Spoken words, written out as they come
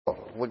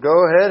Well,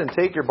 go ahead and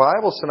take your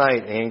Bibles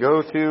tonight and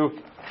go to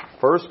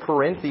 1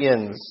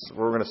 Corinthians.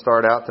 We're going to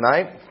start out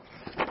tonight.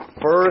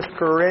 1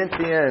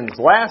 Corinthians.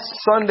 Last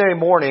Sunday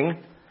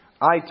morning,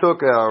 I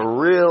took a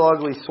real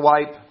ugly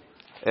swipe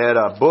at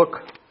a book,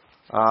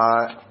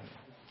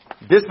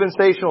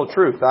 Dispensational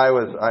Truth.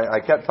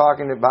 I kept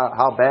talking about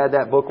how bad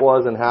that book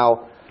was and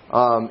how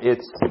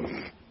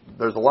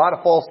there's a lot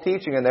of false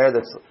teaching in there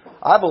that's,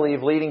 I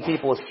believe, leading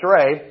people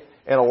astray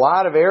in a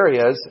lot of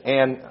areas,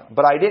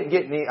 but I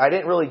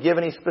didn't really give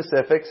any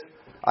specifics.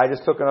 I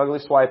just took an ugly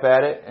swipe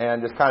at it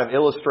and just kind of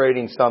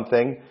illustrating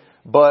something.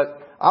 But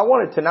I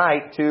wanted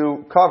tonight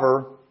to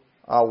cover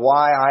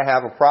why I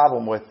have a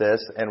problem with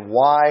this and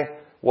why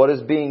what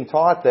is being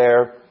taught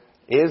there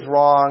is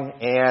wrong.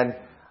 And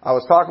I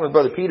was talking with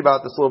Brother Pete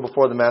about this a little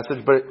before the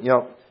message, but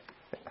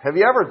have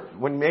you ever,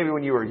 when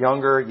you were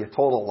younger, you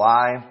told a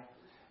lie,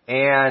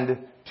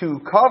 and to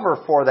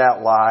cover for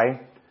that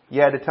lie,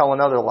 you had to tell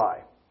another lie?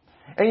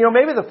 And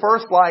maybe the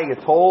first lie you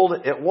told,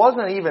 it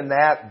wasn't even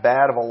that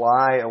bad of a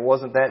lie. It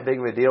wasn't that big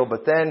of a deal.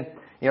 But then,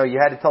 you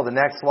had to tell the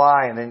next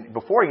lie. And then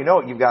before you know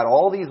it, you've got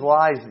all these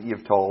lies that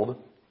you've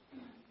told,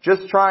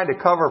 just trying to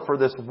cover for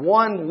this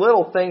one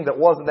little thing that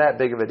wasn't that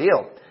big of a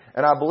deal.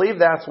 And I believe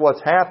that's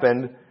what's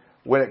happened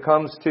when it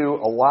comes to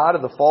a lot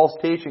of the false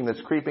teaching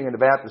that's creeping into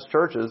Baptist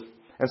churches.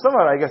 And some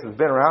of it, I guess, has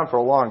been around for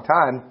a long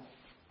time.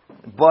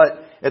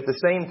 But at the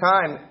same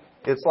time,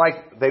 it's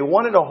like they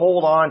wanted to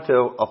hold on to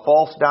a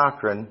false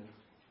doctrine.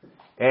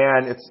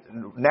 And it's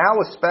now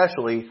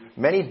especially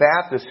many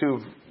Baptists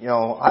who've,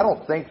 I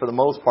don't think for the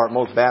most part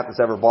most Baptists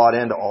ever bought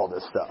into all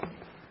this stuff.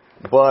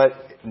 But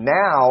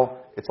now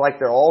it's like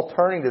they're all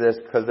turning to this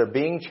because they're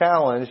being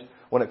challenged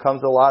when it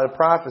comes to a lot of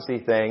prophecy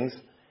things.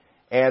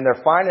 And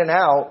they're finding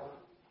out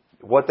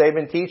what they've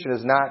been teaching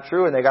is not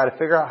true. And they got to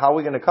figure out how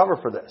we're going to cover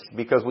for this.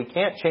 Because we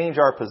can't change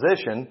our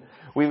position.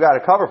 We've got to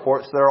cover for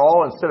it. So they're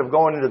all, instead of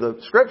going into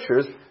the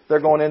Scriptures, they're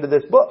going into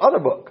this other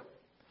book,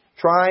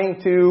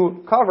 trying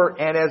to cover,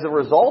 and as a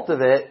result of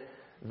it,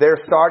 they're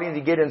starting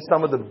to get in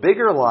some of the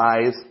bigger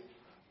lies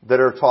that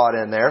are taught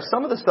in there.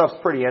 Some of the stuff's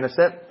pretty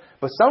innocent,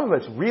 but some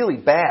of it's really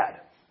bad.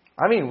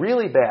 I mean,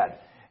 really bad.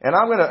 And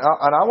I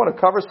want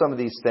to cover some of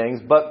these things,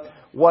 but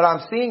what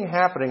I'm seeing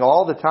happening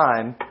all the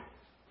time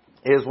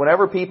is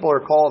whenever people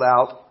are called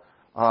out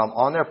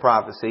on their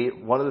prophecy,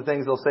 one of the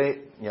things they'll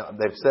say,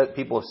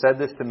 people have said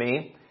this to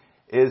me,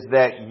 is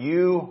that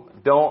you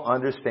don't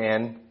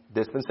understand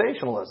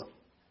dispensationalism.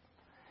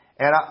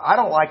 And I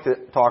don't like to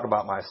talk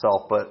about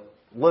myself, but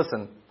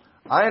listen,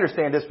 I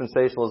understand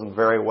dispensationalism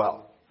very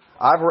well.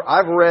 I've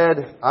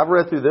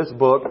read through this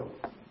book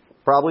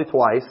probably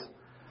twice.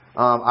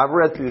 I've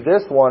read through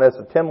this one. It's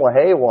a Tim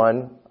LaHaye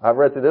one. I've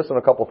read through this one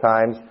a couple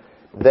times.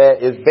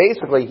 That is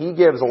basically, he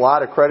gives a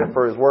lot of credit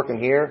for his work in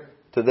here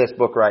to this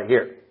book right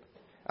here.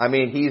 I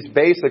mean, he's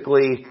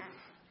basically,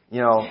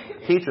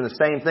 teaching the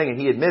same thing, and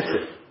he admits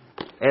it.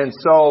 And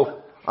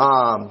so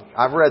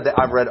I've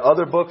read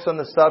other books on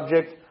the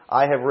subject.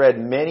 I have read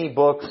many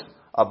books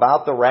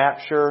about the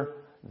rapture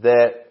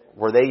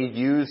where they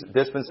use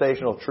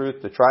dispensational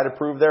truth to try to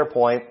prove their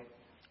point,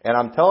 and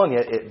I'm telling you,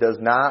 it does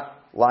not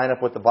line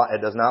up with the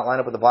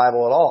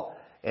Bible at all.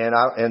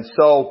 And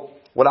so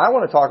what I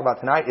want to talk about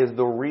tonight is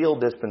the real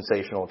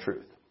dispensational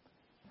truth,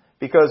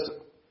 because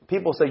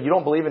people say you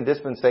don't believe in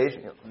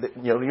dispensation.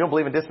 You don't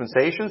believe in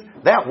dispensations.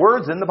 That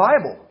word's in the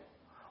Bible.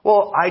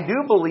 Well, I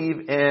do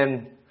believe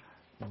in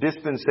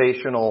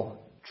dispensational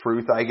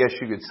truth, I guess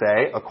you could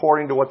say,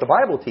 according to what the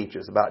Bible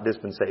teaches about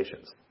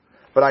dispensations.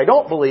 But I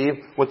don't believe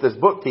what this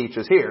book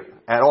teaches here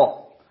at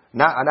all.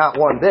 Not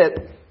one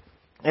bit.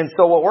 And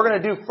so what we're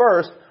going to do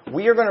first,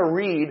 we are going to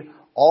read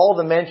all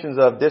the mentions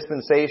of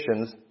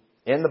dispensations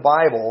in the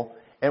Bible,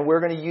 and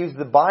we're going to use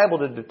the Bible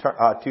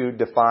to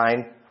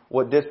define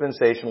what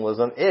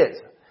dispensationalism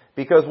is.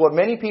 Because what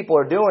many people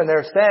are doing,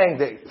 they're saying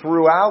that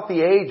throughout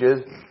the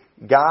ages,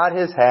 God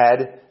has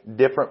had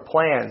different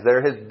plans.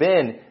 There has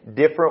been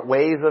different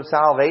ways of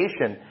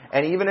salvation.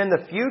 And even in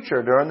the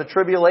future, during the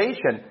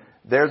tribulation,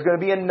 there's going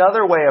to be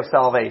another way of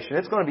salvation.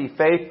 It's going to be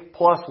faith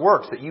plus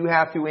works, that you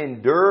have to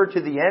endure to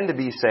the end to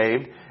be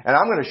saved. And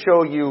I'm going to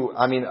show you,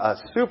 a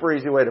super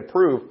easy way to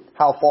prove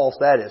how false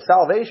that is.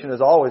 Salvation has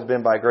always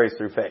been by grace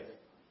through faith.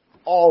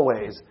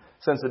 Always,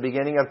 since the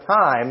beginning of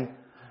time.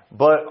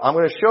 But I'm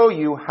going to show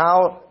you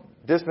how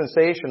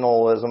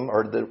dispensationalism,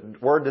 or the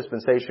word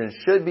dispensation,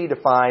 should be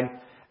defined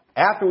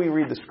after we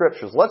read the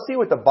Scriptures. Let's see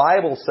what the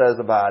Bible says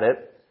about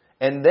it,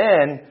 and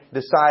then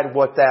decide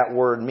what that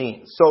word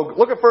means. So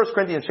look at 1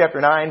 Corinthians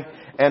chapter 9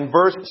 and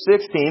verse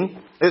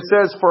 16. It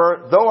says,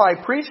 "For though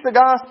I preach the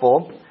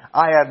gospel,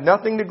 I have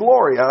nothing to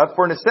glory of,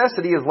 for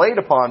necessity is laid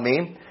upon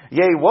me.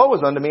 Yea, woe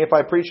is unto me if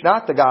I preach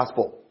not the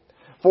gospel.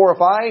 For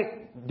if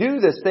I do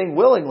this thing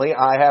willingly,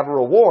 I have a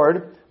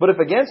reward. But if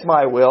against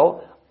my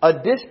will, a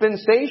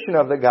dispensation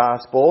of the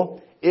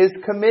gospel is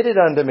committed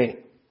unto me.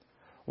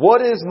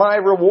 What is my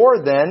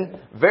reward then?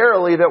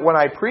 Verily, that when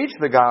I preach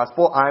the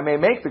gospel, I may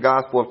make the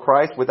gospel of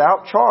Christ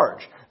without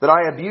charge, that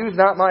I abuse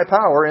not my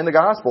power in the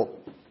gospel.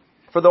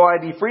 For though I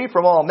be free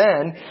from all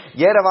men,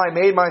 yet have I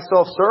made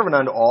myself servant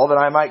unto all, that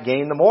I might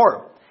gain the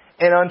more.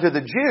 And unto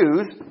the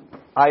Jews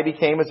I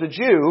became as a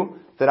Jew,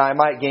 that I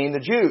might gain the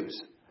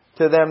Jews.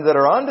 To them that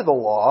are under the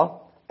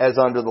law, as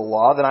under the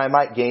law, that I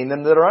might gain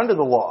them that are under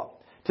the law.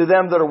 To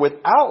them that are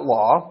without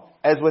law,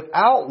 as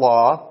without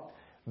law,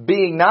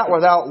 being not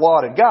without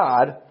law to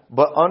God,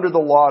 but under the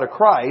law to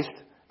Christ,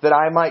 that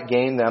I might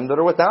gain them that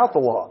are without the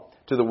law.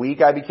 To the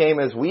weak I became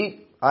as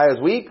weak,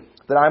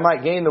 that I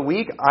might gain the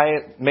weak.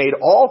 I made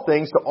all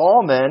things to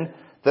all men,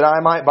 that I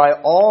might by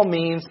all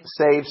means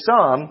save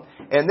some.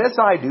 And this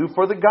I do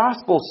for the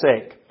gospel's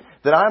sake,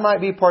 that I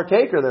might be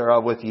partaker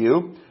thereof with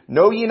you.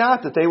 Know ye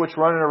not that they which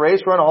run in a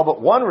race run all,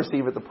 but one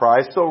receiveth the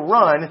prize? So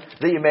run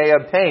that you may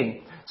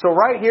obtain. So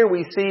right here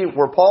we see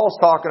where Paul's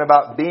talking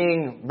about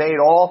being made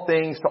all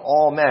things to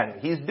all men.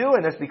 He's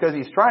doing this because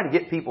he's trying to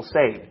get people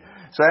saved.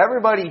 So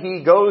everybody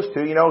he goes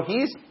to,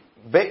 he's,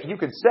 you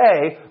could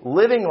say,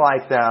 living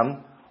like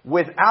them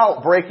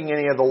without breaking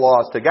any of the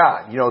laws to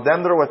God.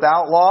 Them that are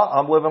without law,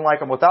 I'm living like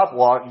them without the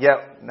law,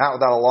 yet not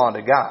without a law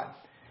unto God.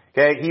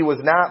 Okay, he was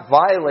not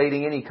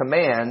violating any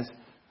commands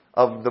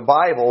of the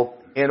Bible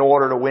in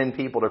order to win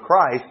people to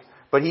Christ,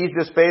 but he's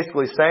just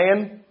basically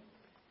saying,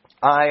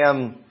 I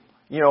am,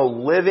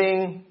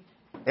 living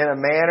in a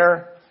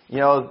manner,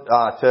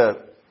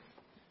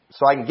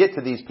 so I can get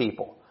to these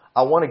people.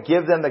 I want to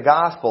give them the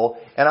gospel.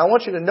 And I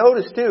want you to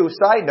notice too,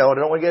 side note,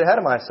 I don't want to get ahead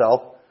of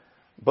myself,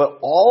 but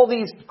all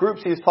these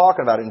groups he's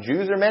talking about, and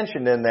Jews are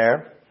mentioned in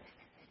there,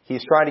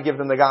 he's trying to give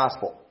them the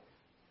gospel.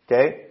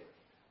 Okay?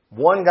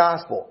 One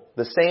gospel,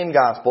 the same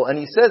gospel. And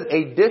he says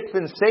a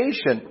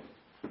dispensation,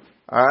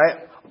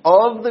 alright,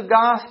 of the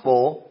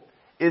gospel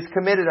is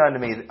committed unto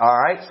me.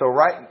 Alright, so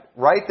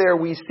right there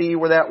we see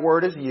where that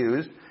word is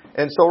used.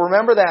 And so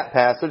remember that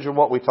passage and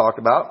what we talked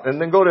about.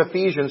 And then go to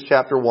Ephesians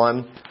chapter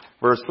 1,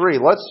 verse 3.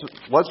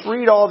 Let's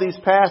read all these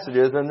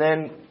passages, and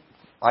then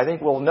I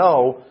think we'll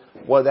know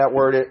what that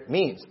word it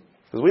means.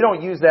 Because we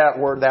don't use that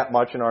word that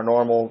much in our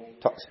normal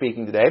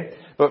speaking today.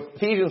 But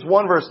Ephesians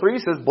 1 verse 3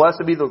 says,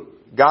 Blessed be the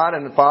God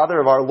and Father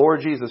of our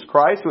Lord Jesus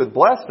Christ, who hath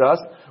blessed us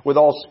with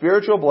all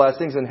spiritual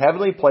blessings in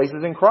heavenly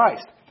places in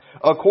Christ,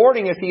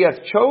 according as He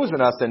hath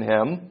chosen us in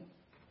Him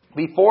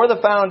before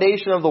the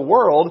foundation of the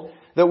world,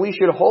 that we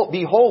should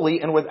be holy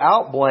and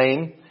without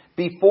blame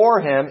before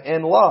Him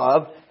in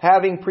love,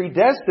 having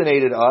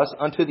predestinated us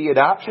unto the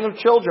adoption of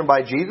children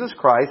by Jesus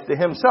Christ to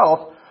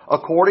Himself,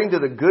 according to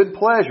the good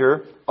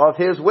pleasure of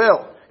His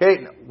will.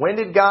 Okay, when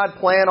did God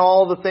plan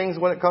all the things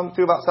when it comes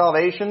to about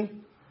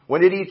salvation?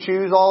 When did He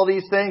choose all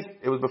these things?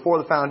 It was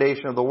before the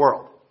foundation of the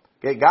world.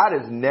 Okay, God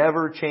has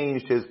never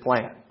changed His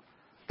plan.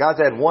 God's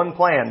had one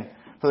plan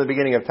from the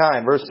beginning of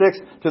time. Verse 6,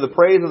 to the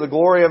praise of the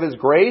glory of His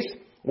grace,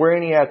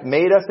 wherein He hath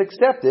made us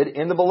accepted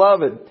in the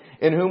Beloved,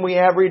 in whom we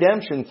have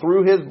redemption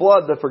through His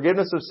blood, the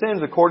forgiveness of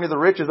sins according to the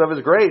riches of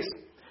His grace,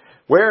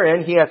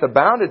 wherein He hath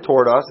abounded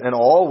toward us in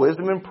all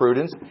wisdom and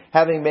prudence,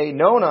 having made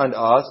known unto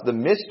us the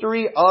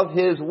mystery of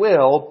His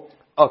will,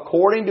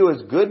 according to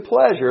His good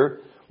pleasure,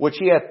 which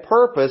He hath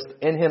purposed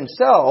in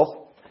Himself,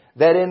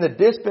 that in the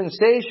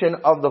dispensation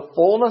of the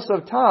fullness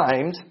of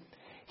times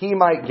He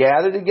might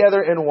gather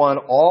together in one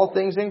all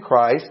things in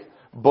Christ,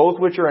 both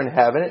which are in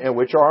heaven and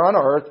which are on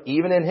earth,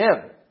 even in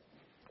Him,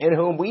 in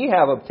whom we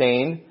have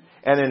obtained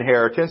an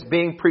inheritance,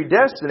 being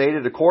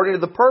predestinated according to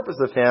the purpose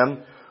of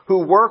Him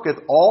who worketh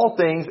all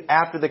things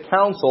after the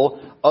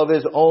counsel of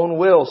His own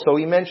will. So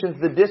he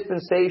mentions the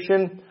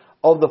dispensation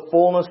of the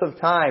fullness of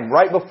time.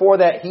 Right before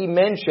that, he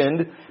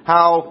mentioned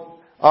how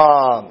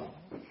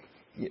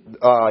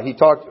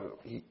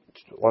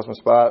lost my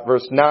spot.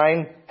 Verse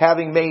 9,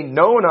 having made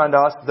known unto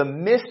us the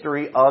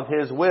mystery of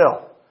His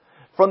will.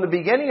 From the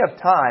beginning of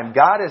time,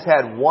 God has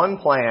had one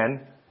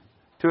plan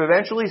to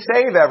eventually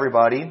save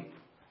everybody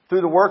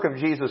through the work of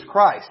Jesus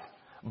Christ.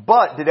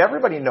 But did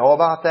everybody know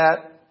about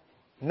that?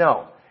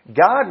 No.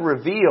 God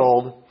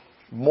revealed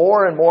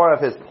more and more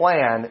of His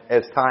plan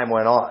as time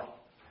went on.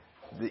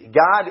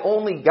 God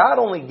only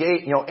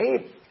gave,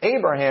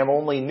 Abraham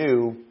only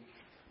knew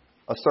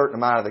a certain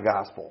amount of the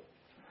gospel.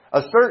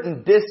 A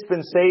certain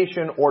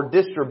dispensation or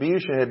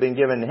distribution had been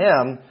given to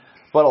him,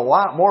 but a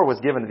lot more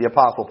was given to the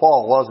Apostle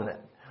Paul, wasn't it?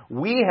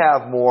 We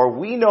have more.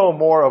 We know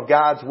more of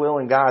God's will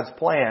and God's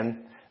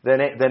plan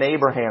than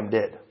Abraham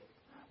did.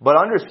 But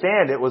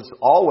understand, it was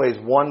always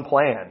one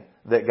plan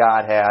that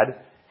God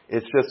had.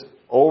 It's just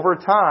over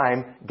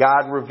time,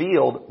 God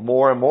revealed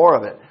more and more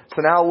of it.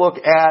 So now look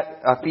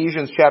at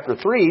Ephesians chapter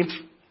 3,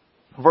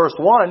 verse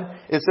 1.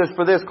 It says,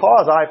 For this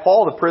cause I,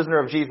 Paul, the prisoner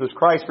of Jesus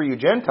Christ for you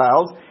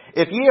Gentiles,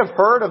 if ye have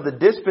heard of the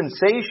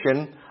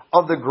dispensation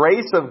of the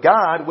grace of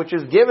God, which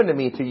is given to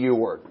me to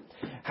youward,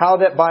 how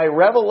that by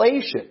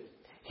revelation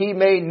He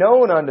made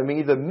known unto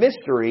me the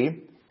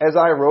mystery, as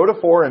I wrote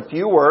afore in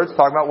few words,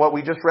 talking about what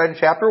we just read in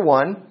chapter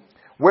 1,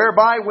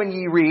 whereby when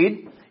ye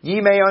read, ye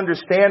may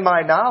understand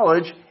my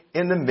knowledge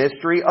in the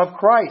mystery of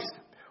Christ,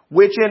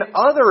 which in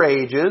other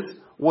ages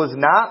was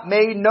not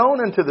made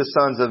known unto the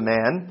sons of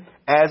men,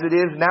 as it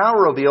is now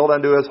revealed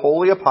unto His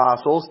holy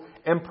apostles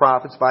and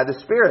prophets by the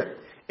Spirit.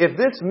 If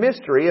this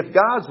mystery, if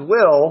God's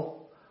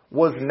will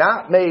was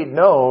not made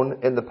known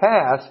in the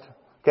past,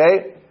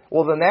 okay,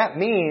 well then that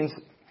means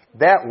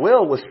that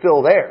will was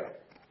still there.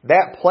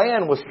 That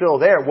plan was still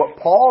there. What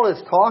Paul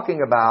is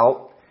talking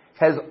about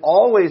has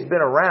always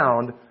been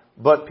around,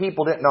 but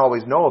people didn't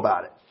always know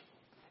about it.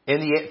 In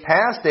the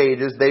past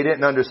ages, they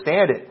didn't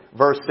understand it.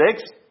 Verse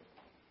 6, it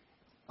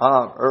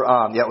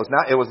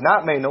was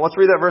not made known. Let's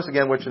read that verse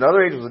again. Which in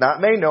other ages was not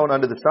made known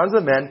unto the sons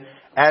of men,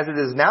 as it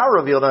is now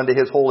revealed unto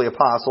his holy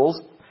apostles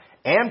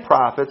and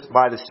prophets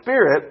by the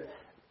Spirit.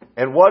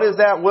 And what is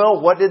that will?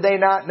 What did they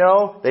not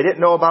know? They didn't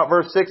know about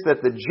verse 6,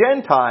 that the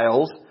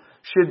Gentiles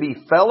should be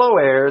fellow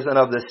heirs and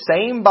of the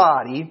same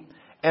body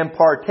and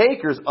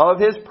partakers of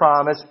his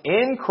promise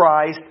in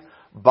Christ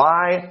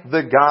by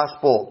the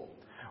gospel,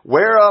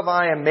 whereof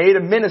I am made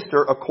a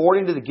minister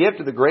according to the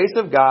gift of the grace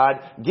of God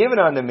given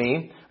unto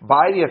me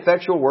by the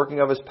effectual working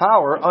of his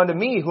power. Unto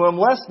me, who am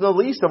less than the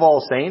least of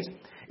all saints,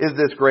 is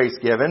this grace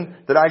given,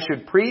 that I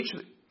should preach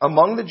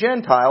among the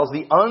Gentiles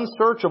the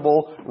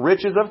unsearchable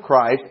riches of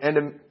Christ, and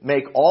to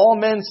make all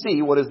men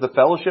see what is the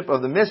fellowship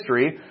of the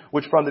mystery,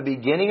 which from the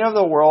beginning of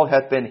the world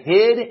hath been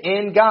hid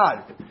in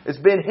God. It's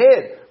been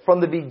hid from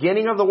the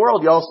beginning of the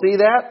world. Y'all see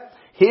that?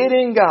 Hid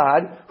in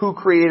God, who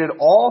created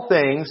all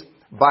things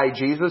by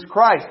Jesus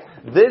Christ.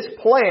 This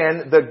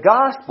plan, the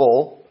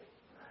gospel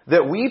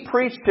that we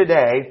preach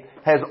today,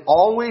 has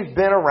always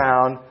been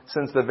around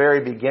since the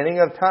very beginning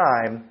of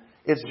time.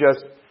 It's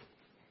just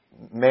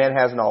man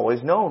hasn't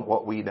always known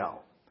what we know.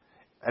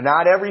 And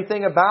not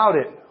everything about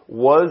it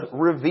was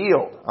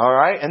revealed.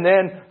 Alright? And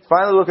then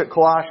finally look at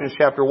Colossians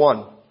chapter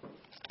 1.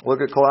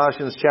 Look at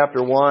Colossians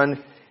chapter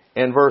 1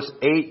 and verse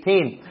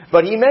 18.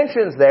 But he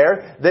mentions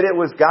there that it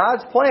was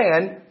God's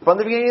plan from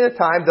the beginning of the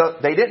time.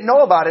 They didn't know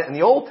about it in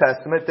the Old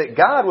Testament, that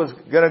God was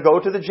going to go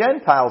to the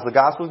Gentiles. The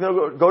gospel was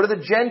going to go to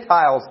the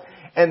Gentiles.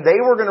 And they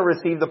were going to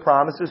receive the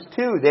promises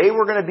too. They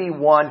were going to be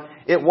one.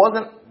 It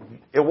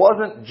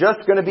wasn't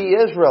just going to be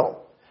Israel.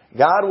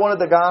 God wanted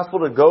the gospel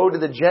to go to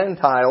the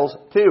Gentiles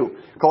too.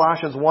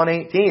 Colossians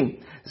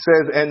 1:18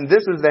 says,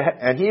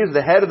 and he is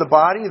the head of the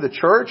body, the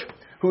church,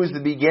 who is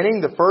the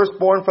beginning, the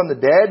firstborn from the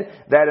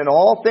dead, that in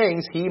all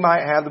things he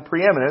might have the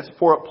preeminence.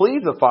 For it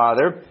pleased the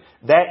Father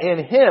that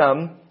in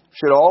him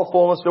should all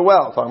fullness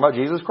dwell. Talking about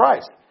Jesus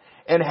Christ.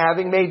 And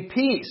having made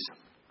peace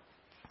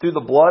through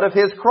the blood of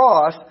his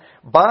cross,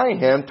 by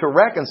him to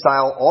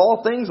reconcile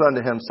all things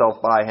unto himself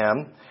by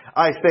him.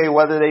 I say,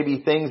 whether they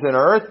be things in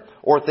earth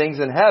or things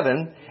in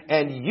heaven.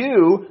 And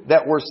you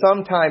that were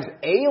sometimes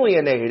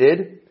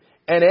alienated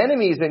and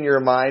enemies in your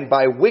mind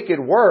by wicked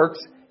works,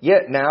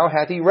 yet now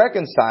hath he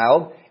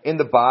reconciled in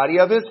the body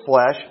of his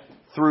flesh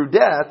through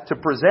death, to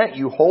present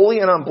you holy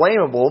and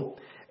unblameable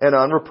and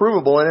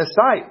unreprovable in his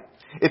sight.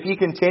 If ye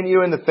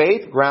continue in the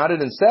faith,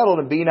 grounded and settled,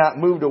 and be not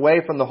moved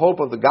away from the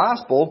hope of the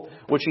gospel,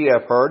 which ye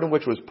have heard, and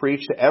which was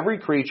preached to every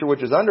creature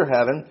which is under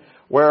heaven,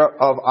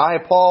 whereof I,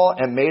 Paul,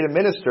 am made a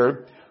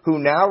minister, who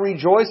now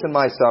rejoice in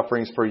my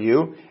sufferings for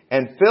you,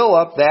 and fill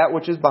up that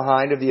which is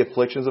behind of the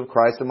afflictions of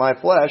Christ in my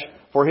flesh,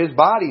 for his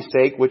body's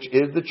sake, which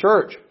is the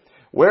church,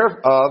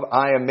 whereof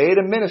I am made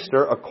a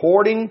minister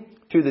according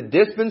to the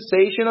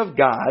dispensation of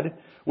God,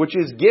 which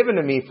is given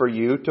to me for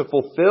you, to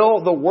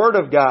fulfill the word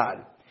of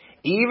God,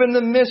 even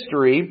the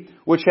mystery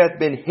which hath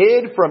been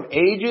hid from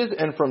ages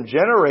and from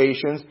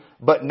generations,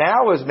 but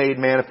now is made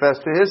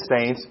manifest to his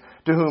saints,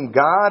 to whom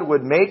God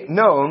would make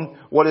known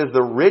what is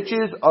the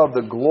riches of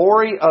the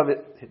glory of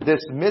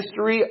this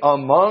mystery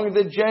among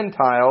the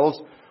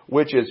Gentiles,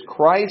 which is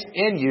Christ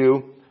in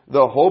you,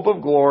 the hope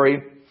of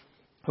glory,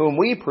 whom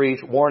we preach,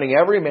 warning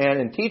every man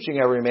and teaching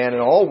every man in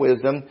all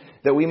wisdom,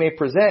 that we may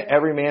present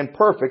every man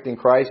perfect in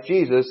Christ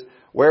Jesus,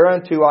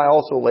 whereunto I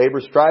also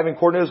labor, striving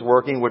according to his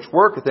working, which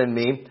worketh in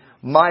me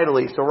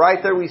mightily. So right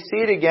there we see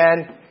it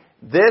again.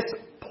 This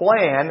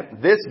plan,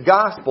 this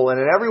gospel, and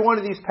in every one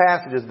of these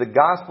passages, the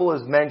gospel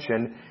is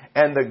mentioned,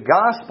 and the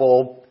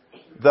gospel,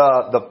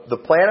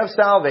 the plan of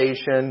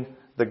salvation,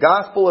 the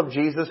gospel of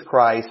Jesus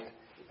Christ,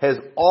 has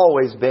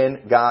always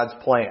been God's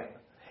plan.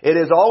 It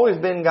has always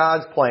been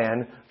God's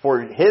plan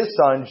for his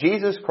Son,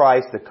 Jesus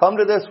Christ, to come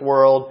to this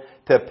world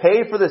to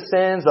pay for the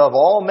sins of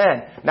all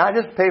men. Not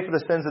just to pay for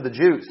the sins of the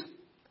Jews,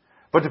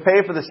 but to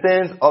pay for the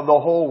sins of the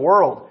whole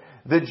world.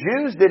 The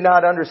Jews did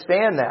not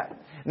understand that.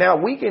 Now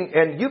we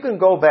can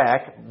go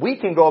back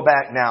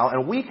now,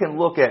 and we can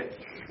look at,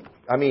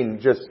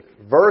 just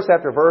verse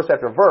after verse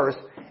after verse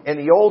in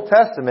the Old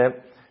Testament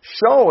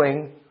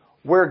showing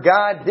where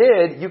God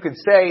did, you could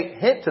say,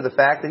 hint to the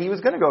fact that he was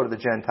going to go to the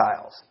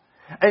Gentiles.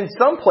 In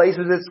some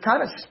places it's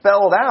kind of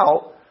spelled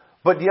out,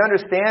 but do you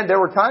understand there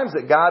were times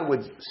that God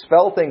would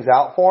spell things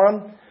out for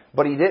them,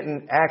 but he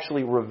didn't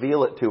actually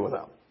reveal it to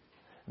them.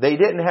 They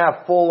didn't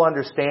have full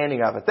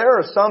understanding of it. There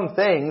are some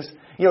things,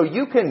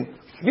 you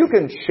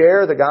can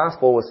share the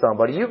gospel with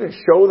somebody. You can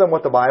show them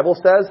what the Bible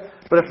says,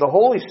 but if the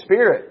Holy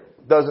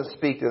Spirit doesn't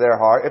speak to their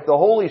heart, if the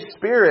Holy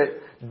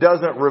Spirit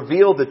doesn't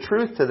reveal the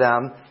truth to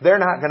them, they're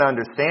not going to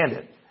understand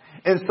it.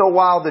 And so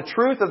while the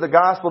truth of the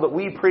gospel that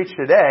we preach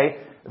today,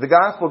 the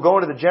gospel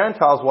going to the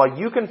Gentiles, while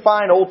you can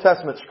find Old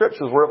Testament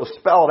scriptures where it was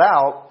spelled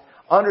out,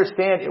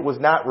 understand it was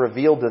not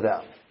revealed to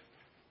them,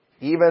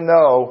 even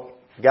though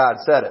God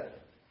said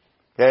it.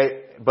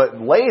 Okay?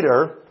 But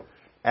later,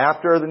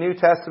 after the New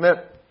Testament,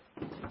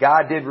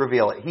 God did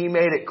reveal it. He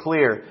made it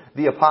clear.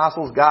 The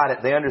apostles got it.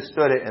 They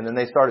understood it. And then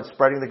they started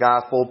spreading the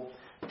gospel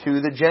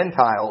to the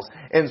Gentiles.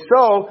 And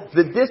so,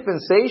 the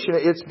dispensation,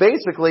 it's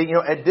basically,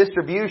 a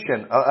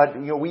distribution.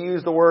 We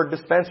use the word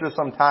dispenser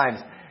sometimes.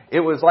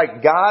 It was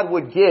like God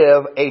would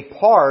give a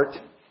part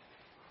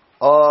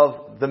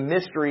of the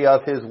mystery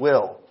of His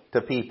will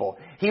to people.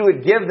 He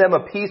would give them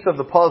a piece of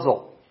the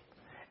puzzle.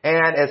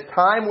 And as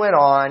time went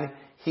on,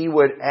 He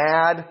would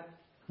add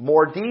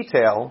more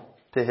detail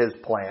to His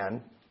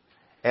plan.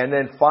 And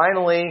then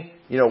finally,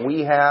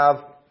 we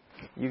have,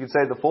 you could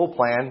say, the full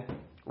plan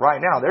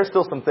right now. There's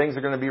still some things that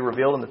are going to be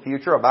revealed in the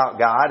future about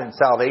God and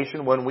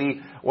salvation when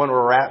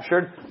we're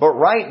raptured. But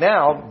right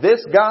now,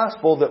 this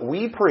gospel that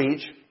we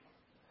preach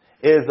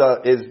is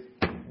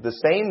the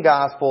same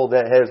gospel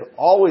that has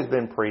always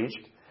been preached.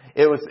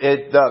 It was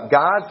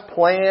God's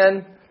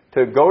plan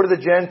to go to the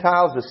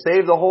Gentiles, to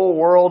save the whole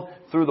world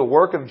through the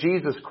work of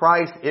Jesus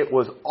Christ. It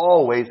was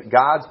always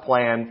God's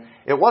plan.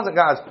 It wasn't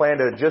God's plan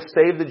to just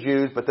save the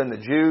Jews, but then the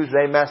Jews,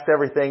 they messed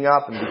everything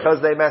up. And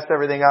because they messed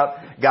everything up,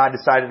 God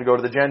decided to go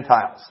to the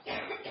Gentiles.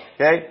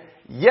 Okay?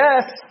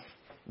 Yes,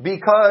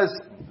 because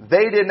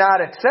they did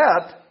not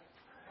accept,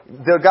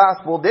 the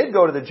gospel did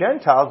go to the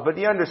Gentiles. But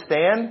do you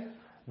understand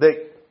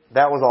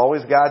that was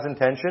always God's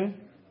intention?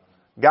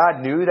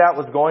 God knew that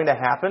was going to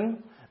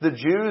happen. The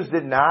Jews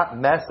did not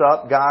mess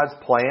up God's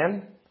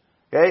plan.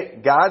 Okay?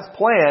 God's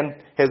plan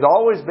has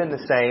always been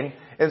the same.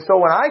 And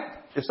so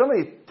if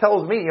somebody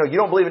tells me, you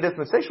don't believe in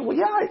dispensation, well,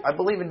 yeah, I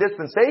believe in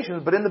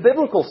dispensations, but in the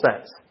biblical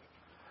sense.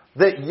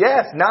 That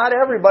yes, not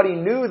everybody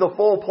knew the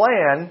full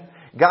plan.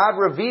 God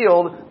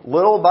revealed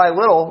little by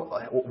little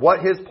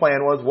what His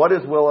plan was, what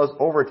His will was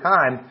over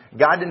time.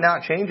 God did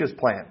not change His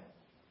plan.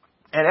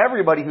 And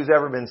everybody who's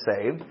ever been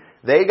saved,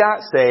 they got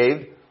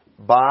saved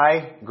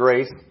by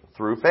grace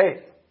through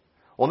faith.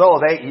 Well, no,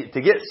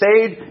 to get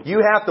saved,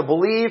 you have to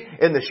believe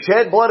in the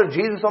shed blood of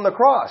Jesus on the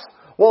cross.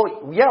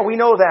 Well, yeah, we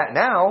know that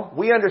now.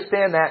 We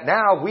understand that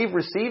now. We've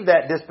received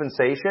that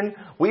dispensation.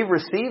 We've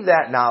received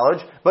that knowledge.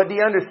 But do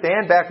you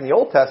understand, back in the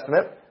Old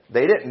Testament,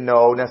 they didn't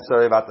know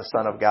necessarily about the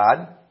Son of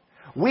God.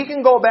 We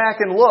can go back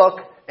and look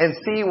and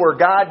see where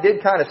God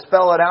did kind of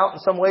spell it out in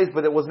some ways,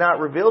 but it was not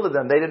revealed to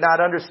them. They did not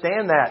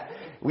understand that.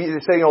 We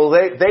say,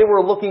 they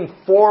were looking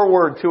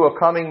forward to a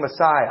coming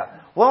Messiah.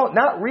 Well,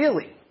 not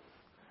really.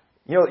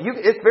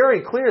 It's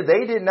very clear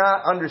they did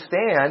not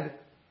understand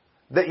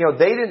that,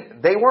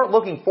 they weren't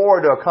looking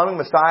forward to a coming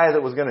Messiah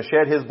that was going to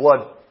shed His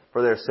blood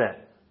for their sin.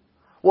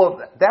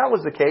 Well, if that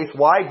was the case,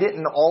 why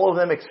didn't all of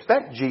them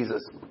expect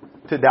Jesus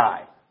to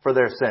die for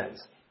their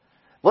sins?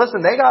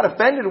 Listen, they got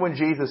offended when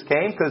Jesus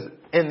came because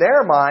in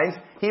their minds,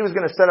 He was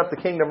going to set up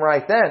the kingdom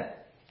right then.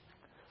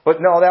 But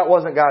no, that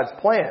wasn't God's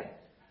plan.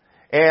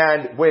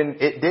 And when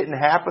it didn't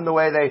happen the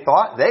way they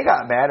thought, they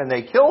got mad and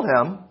they killed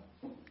Him,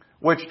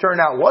 which turned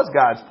out was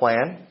God's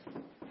plan.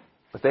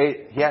 But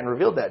He hadn't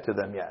revealed that to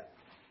them yet.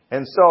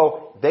 And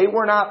so they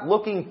were not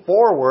looking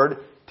forward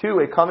to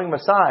a coming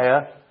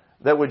Messiah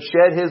that would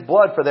shed His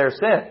blood for their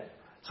sin.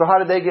 So how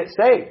did they get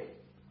saved?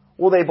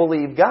 Well, they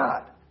believed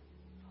God.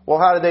 Well,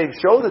 how did they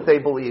show that they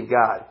believed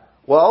God?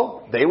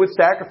 Well, they would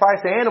sacrifice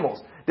animals.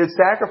 Did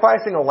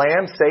sacrificing a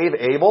lamb save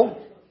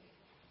Abel?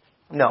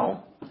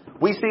 No.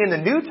 We see in the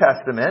New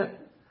Testament,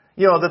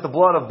 that the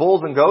blood of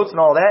bulls and goats and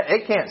all that,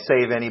 it can't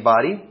save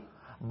anybody.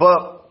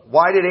 But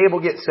why did Abel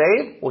get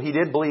saved? Well, he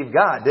did believe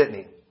God, didn't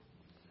he?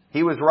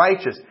 He was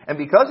righteous. And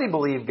because he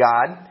believed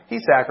God, he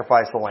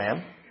sacrificed a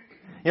lamb.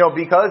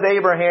 Because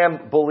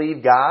Abraham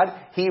believed God,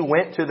 he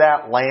went to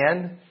that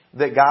land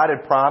that God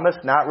had promised,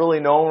 not really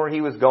knowing where he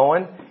was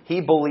going.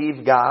 He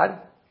believed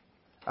God.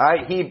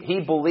 He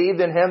believed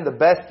in Him the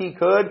best he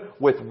could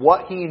with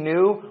what he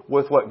knew,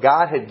 with what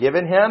God had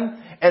given him.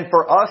 And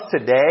for us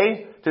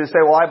today to say,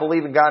 well, I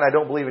believe in God, I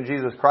don't believe in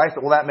Jesus Christ,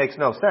 well, that makes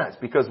no sense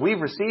because we've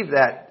received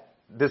that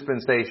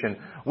dispensation.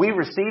 We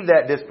received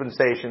that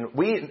dispensation.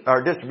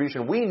 Our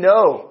distribution. We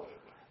know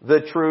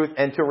the truth,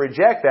 and to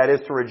reject that is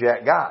to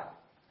reject God.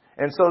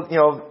 And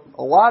so,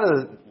 a lot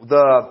of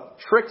the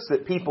tricks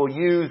that people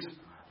use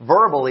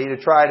verbally to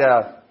try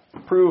to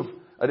prove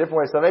a different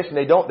way of salvation,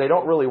 they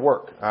don't really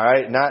work. All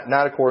right,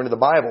 not according to the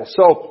Bible.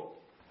 So,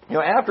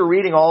 after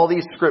reading all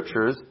these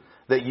scriptures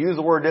that use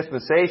the word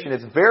dispensation,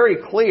 it's very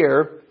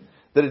clear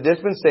that a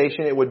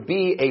dispensation, it would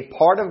be a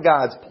part of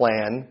God's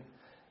plan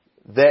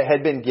that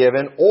had been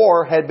given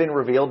or had been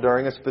revealed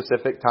during a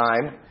specific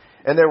time.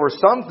 And there were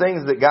some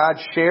things that God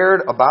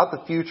shared about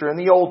the future in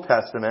the Old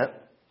Testament,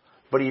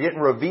 but He didn't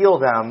reveal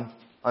them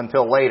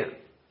until later.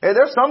 Hey,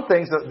 there's some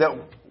things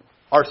that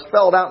are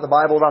spelled out in the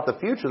Bible about the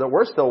future that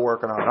we're still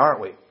working on,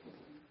 aren't we?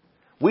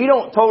 We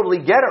don't totally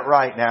get it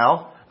right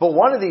now, but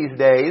one of these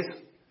days,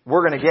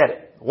 we're going to get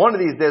it. One of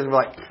these days, we're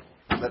like,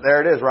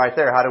 there it is right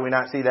there. How do we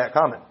not see that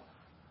coming?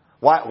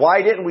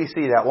 Why didn't we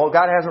see that? Well,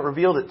 God hasn't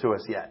revealed it to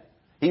us yet.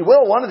 He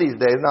will one of these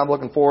days, and I'm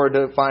looking forward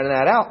to finding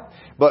that out.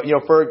 But,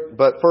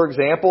 for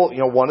example,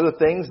 one of the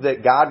things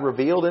that God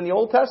revealed in the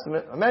Old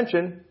Testament, I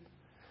mentioned,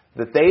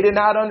 that they did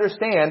not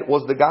understand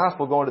was the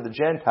gospel going to the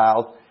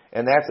Gentiles,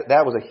 and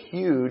that was a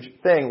huge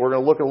thing. We're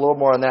going to look a little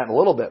more on that in a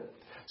little bit.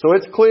 So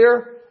it's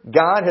clear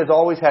God has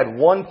always had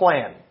one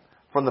plan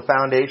from the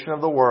foundation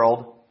of the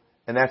world,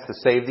 and that's to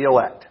save the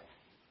elect.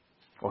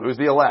 Well, who's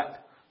the elect?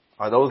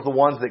 Are those the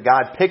ones that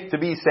God picked to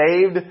be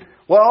saved?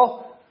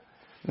 Well,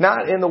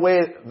 not in the way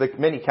that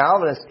many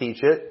Calvinists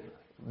teach it.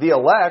 The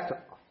elect,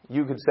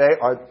 you could say,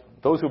 are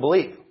those who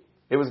believe.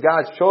 It was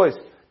God's choice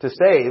to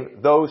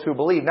save those who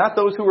believe. Not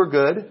those who are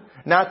good.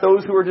 Not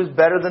those who are just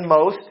better than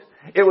most.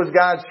 It was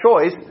God's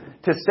choice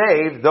to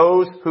save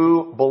those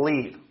who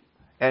believe.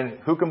 And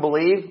who can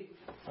believe?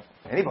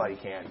 Anybody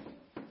can.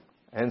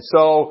 And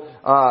so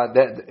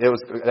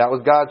that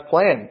was God's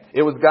plan.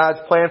 It was God's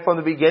plan from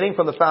the beginning,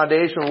 from the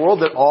foundation of the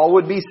world, that all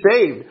would be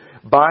saved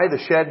by the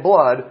shed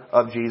blood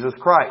of Jesus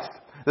Christ.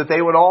 That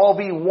they would all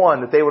be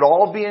one. That they would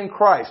all be in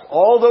Christ.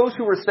 All those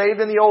who were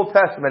saved in the Old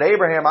Testament,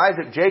 Abraham,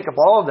 Isaac, Jacob,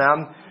 all of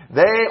them,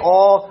 they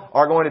all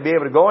are going to be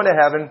able to go into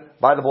heaven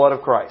by the blood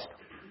of Christ.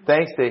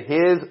 Thanks to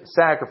His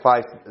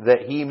sacrifice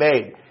that He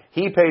made.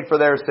 He paid for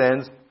their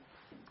sins,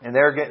 and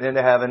they're getting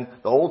into heaven.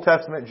 The Old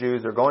Testament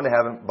Jews are going to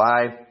heaven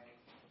by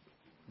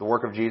the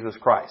work of Jesus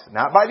Christ.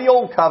 Not by the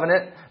Old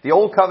Covenant. The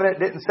Old Covenant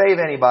didn't save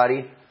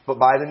anybody, but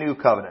by the New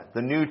Covenant,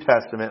 the New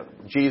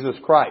Testament, Jesus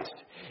Christ.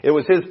 It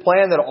was His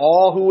plan that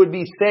all who would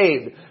be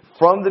saved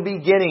from the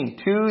beginning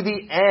to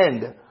the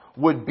end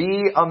would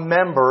be a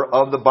member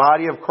of the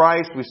body of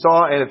Christ. We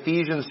saw in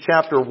Ephesians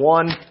chapter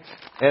 1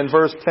 and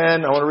verse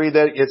 10, I want to read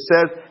that. It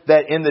says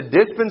that in the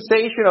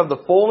dispensation of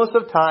the fullness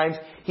of times,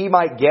 He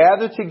might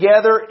gather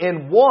together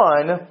in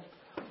one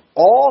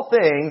all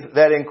things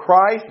that in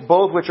Christ,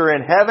 both which are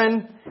in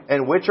heaven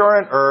and which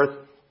are in earth,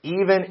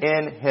 even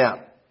in Him.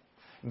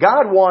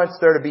 God wants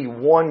there to be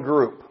one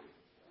group.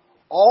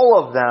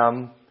 All of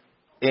them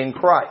in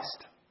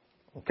Christ.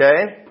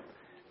 Okay?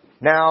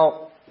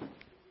 Now,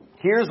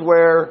 here's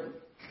where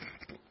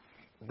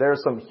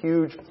there's some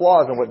huge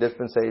flaws in what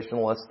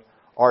dispensationalists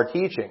are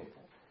teaching.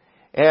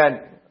 And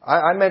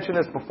I mentioned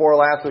this before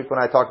last week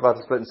when I talked about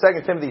this, but in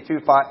 2 Timothy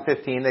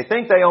 2:15, they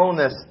think they own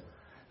this.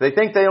 They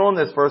think they own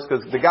this verse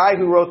because the guy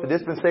who wrote the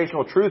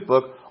Dispensational Truth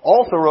book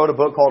also wrote a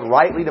book called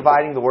Rightly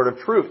Dividing the Word of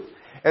Truth.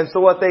 And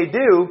so what they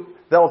do,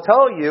 they'll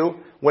tell you,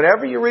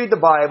 whenever you read the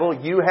Bible,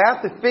 you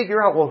have to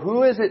figure out, well,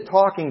 who is it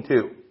talking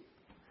to?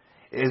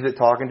 Is it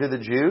talking to the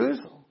Jews?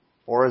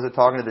 Or is it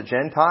talking to the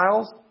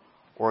Gentiles?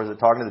 Or is it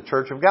talking to the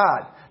church of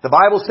God? The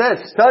Bible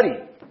says, study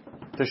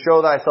to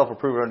show thyself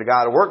approved unto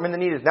God. A workman that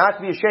needeth not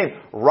to be ashamed.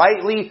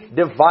 Rightly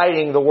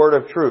dividing the word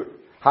of truth.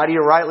 How do you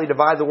rightly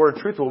divide the word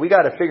of truth? Well, we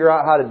got to figure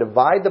out how to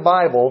divide the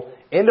Bible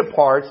into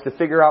parts to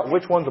figure out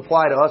which ones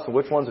apply to us and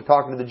which ones are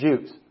talking to the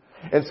Jews.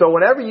 And so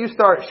whenever you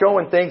start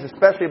showing things,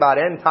 especially about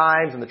end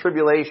times and the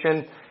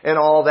tribulation and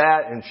all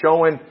that, and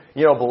showing,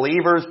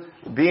 believers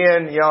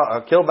being,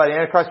 killed by the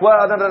Antichrist,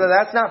 well, no,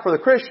 that's not for the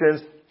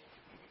Christians.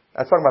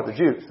 That's talking about the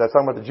Jews. That's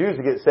talking about the Jews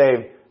who get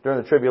saved during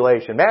the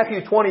tribulation.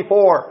 Matthew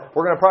 24,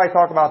 we're going to probably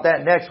talk about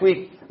that next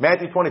week.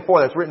 Matthew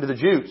 24, that's written to the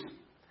Jews.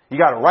 You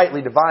got to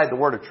rightly divide the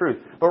word of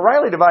truth. But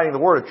rightly dividing the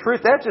word of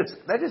truth, that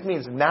just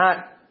means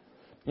not,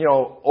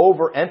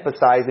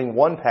 overemphasizing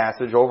one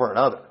passage over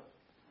another.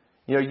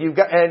 You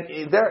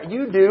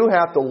do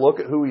have to look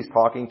at who he's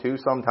talking to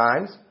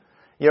sometimes.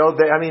 You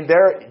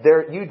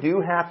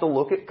do have to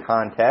look at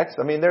context.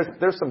 I mean,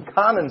 there's some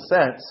common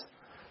sense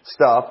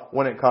stuff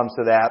when it comes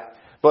to that.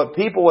 But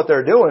people, what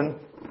they're doing,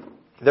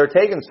 they're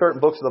taking certain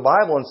books of the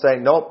Bible and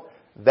saying, nope,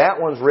 that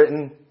one's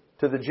written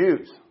to the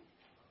Jews.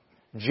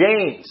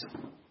 James.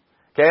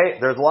 Okay,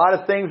 there's a lot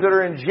of things that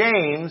are in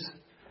James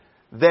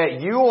that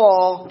you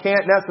all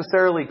can't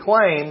necessarily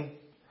claim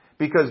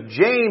because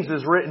James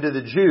is written to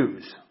the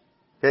Jews.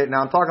 Okay,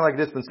 now I'm talking like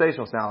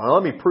dispensationalists now. Now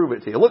let me prove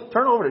it to you. Look,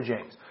 turn over to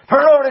James.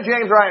 Turn over to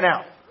James right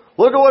now.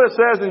 Look at what it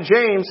says in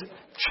James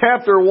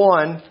chapter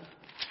 1.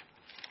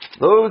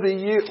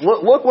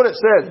 Look what it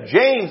says.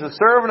 James, the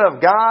servant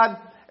of God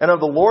and of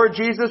the Lord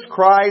Jesus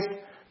Christ,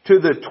 to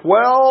the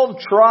 12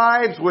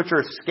 tribes which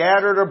are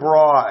scattered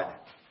abroad.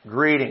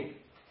 Greeting.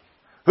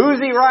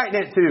 Who's he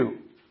writing it to?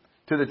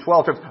 To the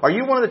 12 tribes. Are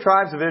you one of the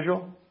tribes of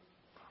Israel?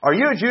 Are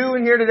you a Jew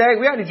in here today?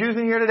 We got any Jews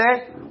in here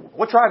today?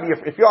 What tribe are you?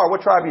 If you are,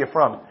 what tribe are you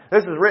from?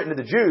 This is written to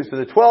the Jews, to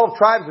the 12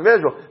 tribes of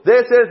Israel.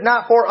 This is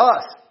not for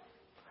us.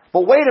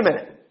 But wait a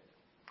minute.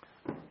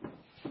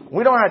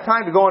 We don't have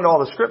time to go into all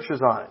the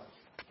scriptures on it.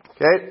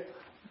 Okay?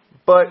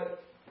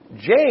 But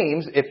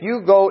James, if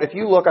you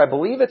look, I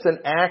believe it's in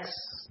Acts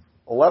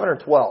 11 or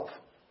 12.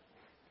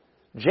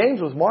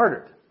 James was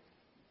martyred.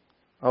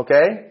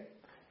 Okay?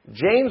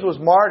 James was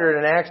martyred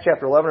in Acts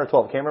chapter 11 or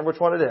 12. Can't remember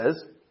which one it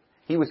is.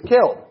 He was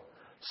killed.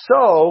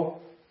 So,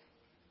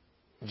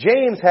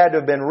 James had to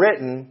have been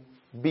written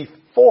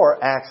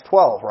before Acts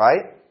 12,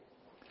 right?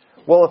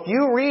 Well, if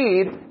you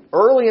read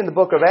early in the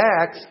book of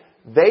Acts,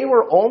 they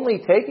were only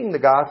taking the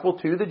gospel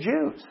to the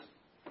Jews.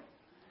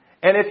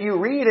 And if you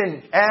read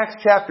in Acts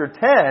chapter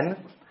 10,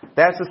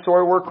 That's the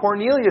story where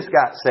Cornelius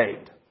got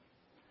saved.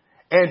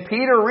 And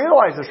Peter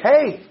realizes,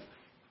 hey,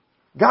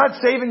 God's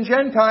saving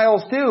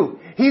Gentiles too.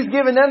 He's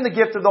given them the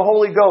gift of the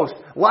Holy Ghost,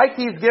 like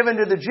He's given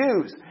to the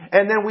Jews.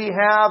 And then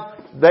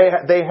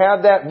they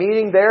have that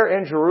meeting there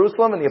in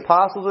Jerusalem, and the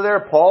apostles are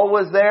there. Paul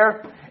was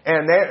there,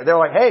 and they're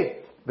like, hey,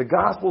 the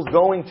gospel's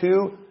going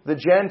to the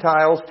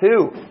Gentiles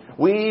too.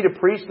 We need to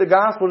preach the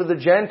gospel to the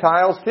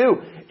Gentiles too.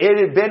 It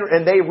had been,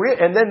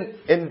 and then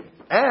in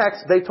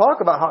Acts they talk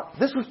about how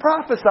this was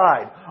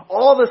prophesied.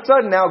 All of a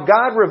sudden now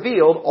God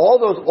revealed all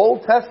those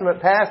Old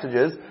Testament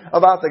passages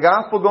about the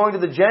gospel going to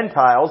the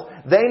Gentiles.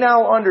 They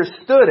now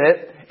understood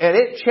it, and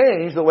it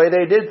changed the way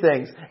they did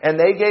things. And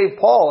they gave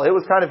Paul, it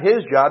was kind of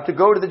his job to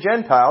go to the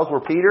Gentiles,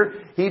 where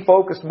Peter, he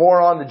focused more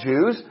on the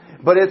Jews.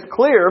 But it's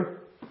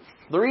clear,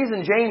 the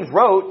reason James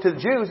wrote to the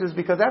Jews is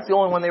because that's the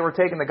only one they were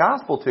taking the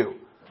gospel to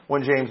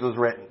when James was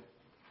written.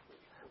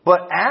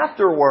 But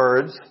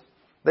afterwards,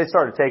 they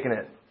started taking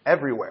it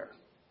everywhere,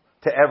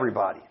 to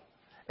everybody.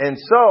 And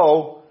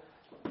so,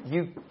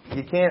 you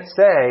can't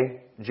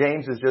say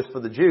James is just for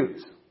the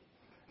Jews,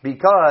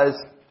 because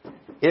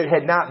it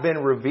had not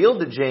been revealed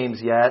to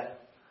James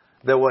yet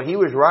that what he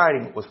was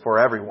writing was for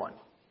everyone.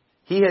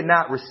 He had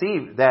not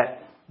received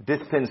that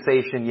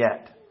dispensation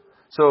yet.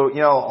 So,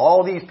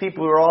 all these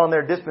people who are all in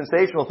their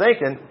dispensational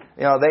thinking,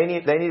 they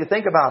need to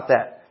think about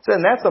that. So,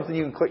 and that's something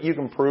you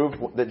can prove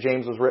that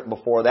James was written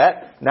before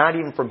that, not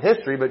even from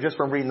history, but just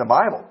from reading the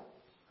Bible.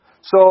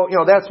 So,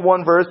 that's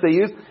one verse they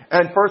use.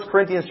 And 1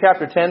 Corinthians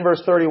chapter 10,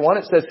 verse 31,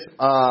 it says,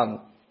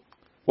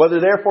 whether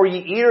therefore ye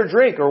eat or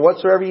drink or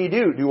whatsoever ye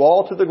do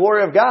all to the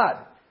glory of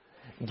God.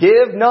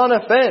 Give none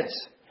offense,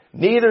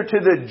 neither to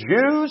the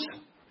Jews,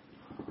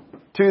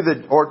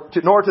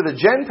 nor to the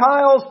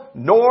Gentiles,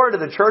 nor to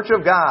the church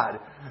of God.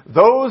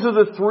 Those are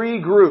the three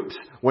groups.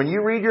 When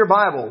you read your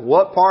Bible,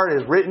 what part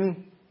is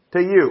written to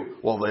you?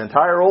 Well, the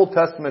entire Old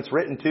Testament's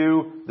written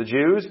to the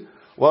Jews.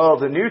 Well,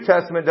 the New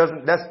Testament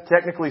doesn't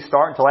technically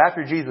start until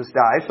after Jesus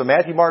died. So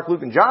Matthew, Mark,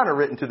 Luke, and John are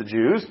written to the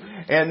Jews.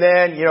 And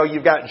then,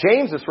 you've got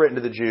James that's written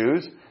to the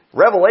Jews.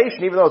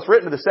 Revelation, even though it's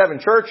written to the 7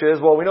 churches,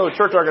 well, we know the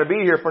church aren't going to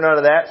be here for none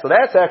of that. So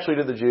that's actually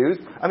to the Jews.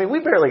 I mean, we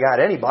barely got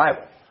any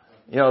Bible,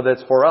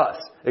 that's for us,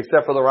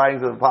 except for the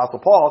writings of the Apostle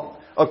Paul,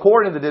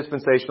 according to the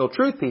dispensational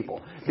truth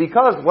people.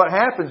 Because what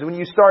happens when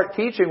you start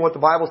teaching what the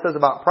Bible says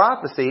about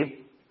prophecy,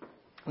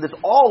 that's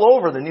all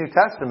over the New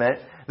Testament,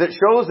 that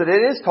shows that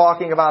it is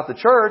talking about the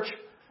church,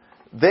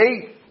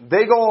 they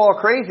go all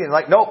crazy and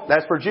like, nope,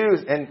 that's for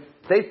Jews. And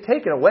they've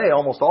taken away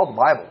almost all the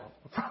Bible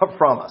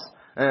from us.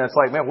 And it's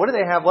like, man, what do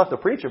they have left to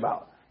preach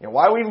about?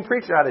 Why are we even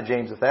preaching out of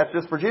James if that's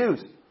just for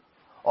Jews?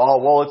 Oh,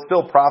 well, it's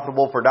still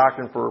profitable for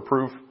doctrine, for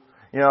reproof,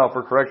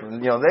 for correction.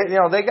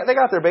 They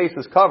got their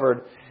bases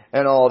covered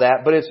and all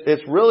that, but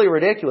it's really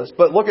ridiculous.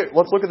 But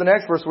let's look at the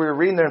next verse we were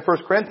reading there in 1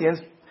 Corinthians.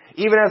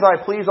 Even as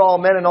I please all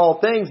men in all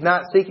things,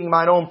 not seeking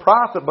mine own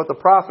profit, but the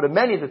profit of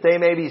many, that they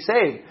may be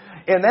saved.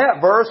 In that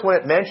verse, when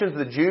it mentions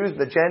the Jews,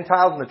 the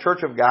Gentiles, and the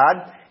church of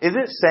God, is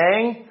it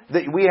saying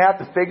that we have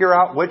to figure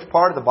out which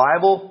part of the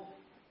Bible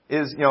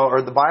is,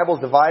 or the Bible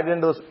is divided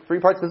into those 3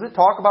 parts? Does it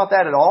talk about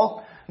that at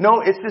all?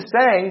 No, it's just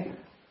saying,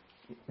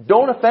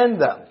 don't offend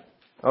them.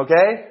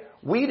 Okay?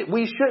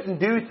 We shouldn't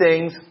do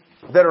things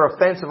that are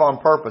offensive on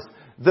purpose.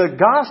 The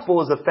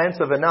gospel is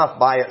offensive enough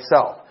by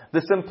itself.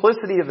 The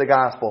simplicity of the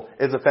gospel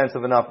is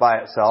offensive enough by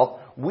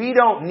itself. We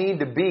don't need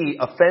to be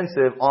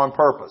offensive on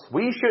purpose.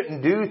 We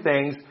shouldn't do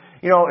things,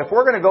 if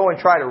we're going to go and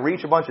try to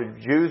reach a bunch of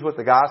Jews with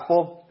the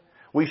gospel,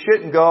 we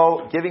shouldn't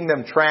go giving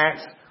them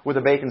tracts with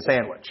a bacon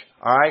sandwich.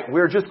 Alright?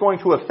 We're just going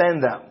to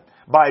offend them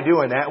by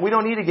doing that. We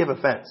don't need to give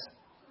offense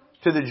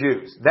to the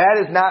Jews. That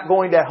is not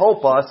going to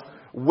help us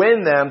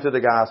win them to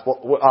the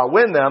gospel,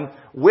 win them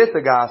with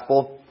the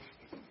gospel.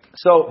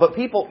 So, but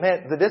people,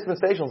 man, the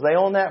dispensationals, they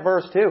own that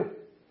verse too.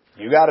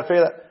 You got to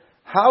figure that.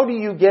 How do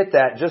you get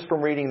that just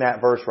from reading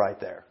that verse right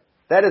there?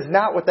 That is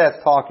not what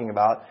that's talking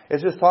about.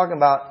 It's just talking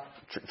about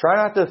try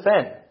not to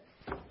offend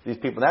these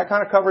people. That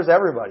kind of covers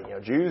everybody.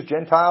 Jews,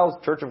 Gentiles,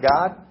 Church of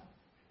God.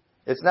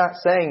 It's not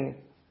saying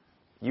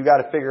you got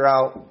to figure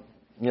out,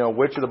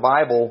 which of the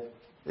Bible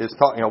is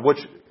talking, which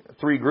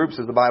 3 groups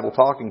is the Bible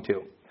talking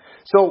to.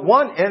 So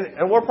one,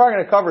 and we're probably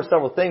going to cover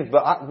several things,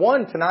 but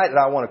one tonight that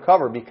I want to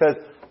cover, because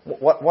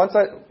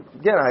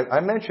I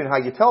mentioned how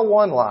you tell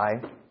one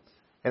lie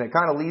and it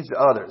kind of leads to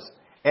others.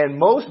 And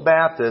most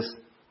Baptists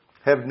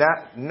have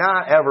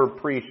not ever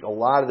preached a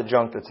lot of the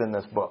junk that's in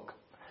this book.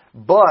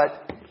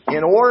 But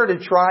in order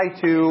to try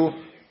to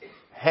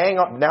hang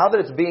on, now that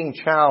it's being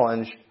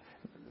challenged,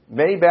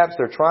 many Baptists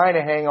are trying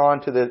to hang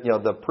on to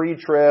the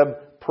pre-trib,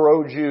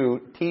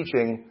 pro-Jew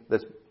teaching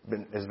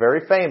is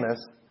very famous.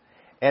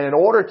 And in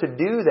order to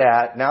do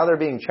that, now they're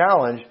being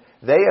challenged,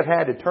 they have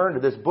had to turn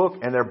to this book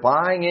and they're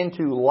buying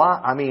into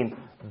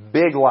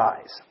big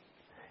lies.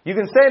 You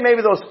can say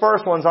maybe those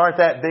first ones aren't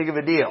that big of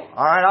a deal.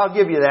 Alright, I'll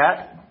give you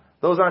that.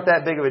 Those aren't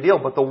that big of a deal.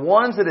 But the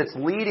ones that it's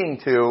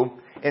leading to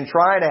in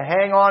trying to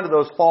hang on to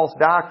those false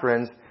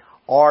doctrines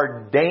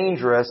are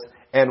dangerous,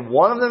 And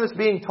one of them is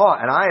being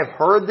taught, and I have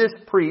heard this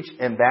preached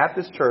in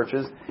Baptist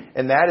churches,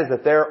 and that is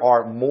that there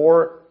are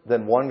more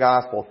than one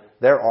gospel.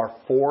 There are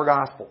 4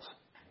 gospels.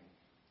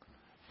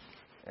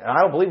 And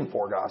I don't believe in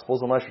 4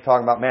 gospels unless you're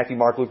talking about Matthew,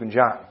 Mark, Luke, and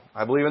John.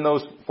 I believe in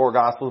those 4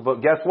 gospels,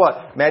 but guess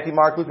what? Matthew,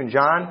 Mark, Luke, and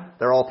John,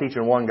 they're all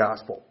teaching one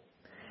gospel.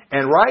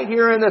 And right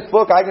here in this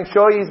book, I can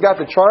show you, he's got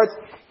the charts.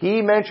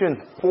 He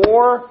mentioned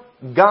 4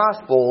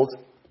 gospels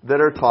that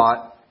are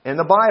taught in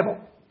the Bible.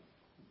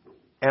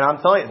 And I'm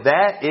telling you,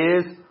 that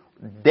is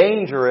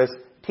dangerous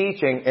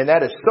teaching, and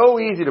that is so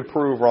easy to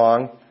prove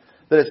wrong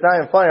that it's not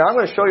even funny. I'm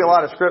going to show you a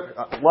lot of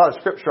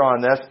scripture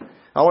on this.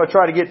 I want to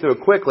try to get to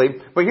it quickly.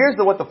 But here's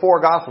what the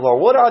 4 gospels are.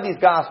 What are these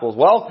gospels?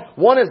 Well,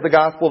 one is the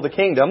gospel of the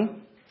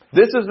kingdom.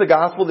 This is the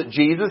gospel that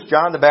Jesus,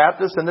 John the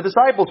Baptist, and the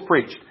disciples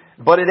preached.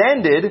 But it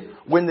ended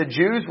when the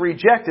Jews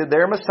rejected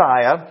their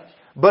Messiah.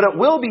 But it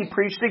will be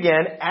preached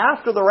again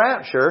after the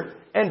rapture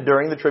and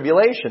during the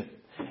tribulation.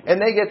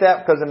 And they get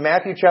that because in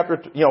Matthew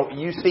chapter,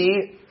 you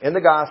see in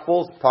the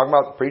Gospels, talking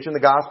about preaching the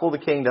gospel of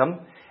the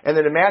kingdom. And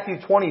then in Matthew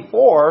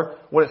 24,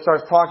 when it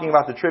starts talking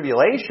about the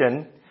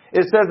tribulation,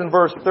 it says in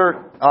verse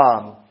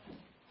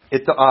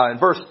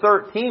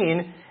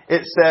 13,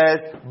 it says,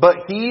 "But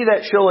he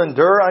that shall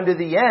endure unto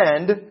the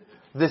end,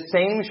 the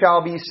same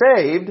shall be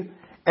saved.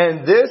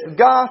 And this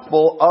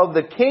gospel of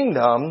the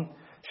kingdom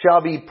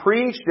shall be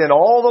preached in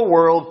all the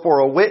world for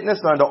a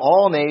witness unto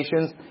all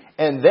nations,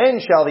 and then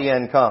shall the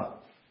end come."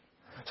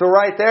 So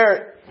right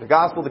there, the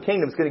gospel of the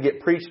kingdom is going to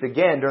get preached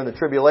again during the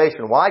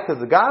tribulation. Why? Because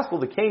the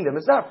gospel of the kingdom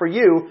is not for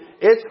you,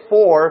 it's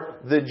for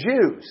the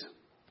Jews.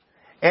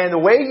 And the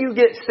way you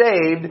get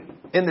saved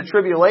in the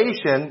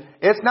tribulation,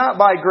 it's not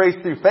by grace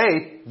through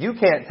faith. You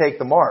can't take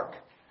the mark.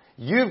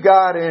 You've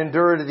got to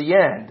endure to the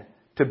end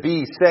to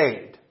be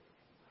saved.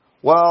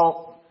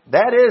 Well,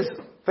 that is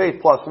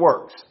faith plus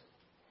works.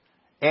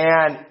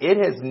 And it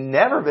has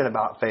never been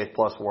about faith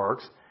plus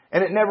works,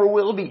 and it never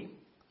will be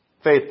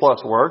faith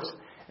plus works.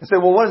 And say,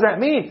 well, what does that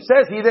mean? It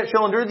says, he that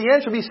shall endure to the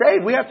end shall be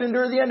saved. We have to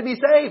endure to the end to be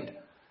saved.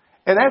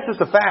 And that's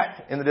just a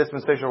fact in the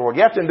dispensational world.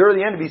 You have to endure to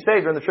the end to be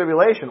saved during the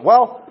tribulation.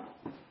 Well,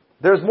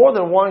 there's more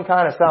than one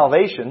kind of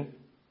salvation.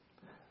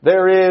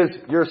 There is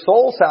your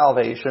soul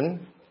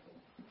salvation,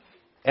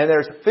 and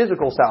there's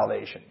physical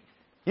salvation.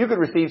 You could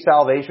receive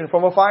salvation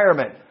from a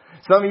fireman.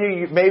 Some of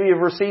you maybe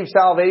have received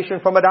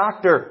salvation from a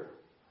doctor.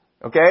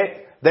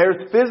 Okay?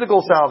 There's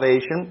physical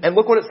salvation. And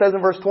look what it says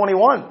in verse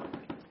 21.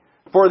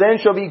 "For then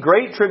shall be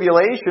great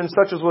tribulation,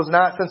 such as was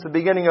not since the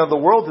beginning of the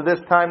world to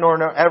this time,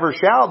 nor ever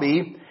shall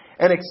be.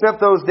 And except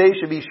those days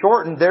should be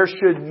shortened, there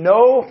should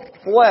no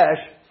flesh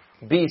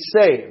be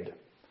saved.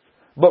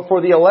 But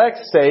for the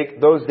elect's sake,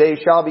 those days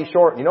shall be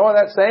shortened." You know what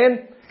that's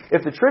saying?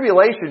 If the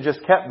tribulation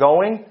just kept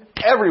going,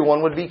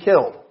 everyone would be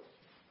killed.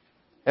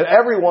 And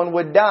everyone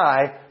would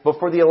die. But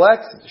for the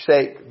elect's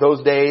sake,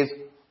 those days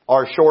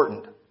are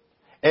shortened.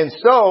 And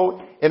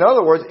so, in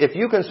other words, if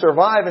you can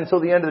survive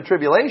until the end of the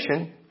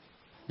tribulation,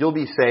 you'll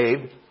be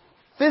saved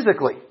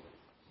physically.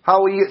 How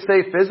will you get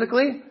saved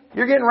physically?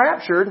 You're getting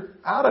raptured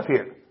out of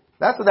here.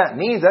 That's what that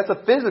means. That's a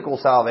physical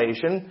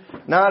salvation,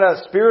 not a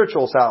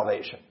spiritual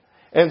salvation.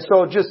 And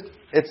so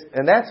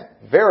and that's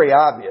very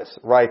obvious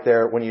right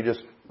there when you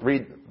just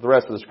read the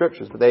rest of the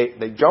scriptures. But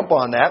they jump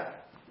on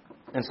that.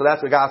 And so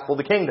that's the gospel of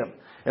the kingdom.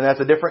 And that's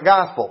a different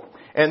gospel.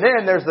 And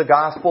then there's the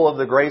gospel of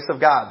the grace of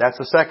God. That's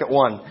the second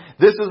one.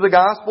 This is the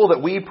gospel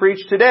that we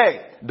preach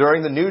today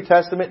during the New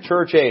Testament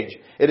church age.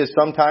 It is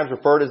sometimes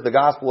referred as the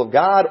gospel of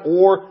God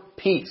or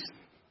peace.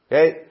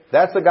 Okay?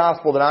 That's the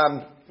gospel that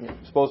I'm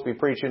supposed to be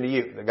preaching to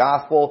you. The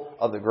gospel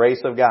of the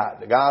grace of God.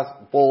 The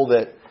gospel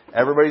that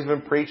everybody's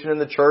been preaching in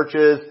the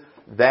churches.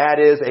 That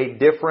is a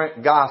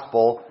different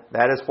gospel.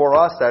 That is for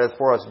us. That is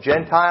for us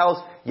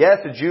Gentiles. Yes,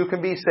 a Jew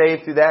can be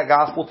saved through that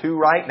gospel too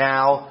right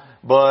now.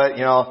 But,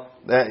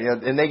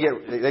 and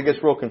it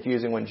gets real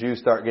confusing when Jews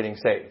start getting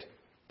saved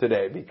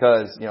today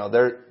because,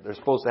 they're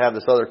supposed to have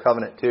this other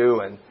covenant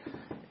too. And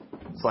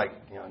it's like,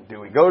 do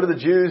we go to the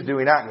Jews? Do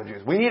we not go to the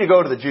Jews? We need to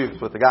go to the Jews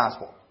with the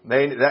gospel.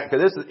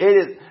 Because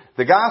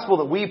the gospel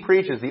that we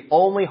preach is the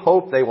only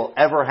hope they will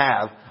ever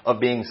have of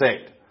being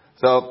saved.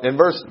 So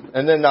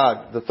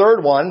the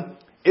third one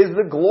is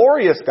the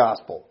glorious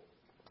gospel.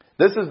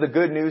 This is the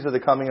good news of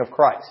the coming of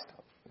Christ.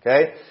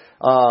 Okay?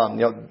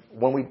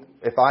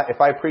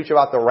 If I preach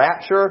about the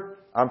rapture,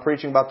 I'm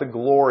preaching about the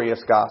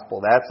glorious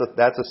gospel.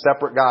 That's a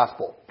separate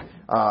gospel.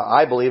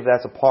 I believe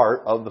that's a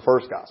part of the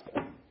first gospel,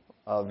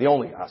 the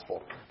only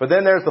gospel. But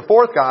then there's the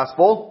fourth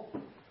gospel.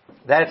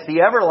 That's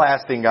the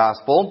everlasting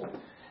gospel.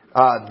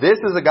 This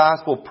is a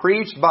gospel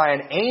preached by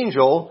an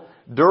angel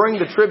during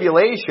the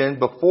tribulation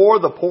before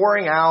the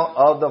pouring out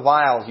of the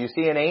vials. You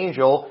see an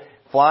angel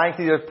flying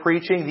through the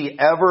preaching the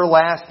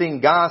everlasting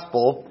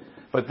gospel.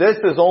 But this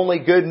is only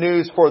good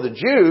news for the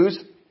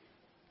Jews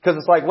because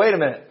it's like, wait a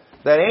minute,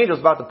 that angel's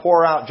about to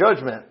pour out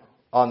judgment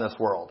on this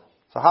world.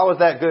 So how is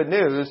that good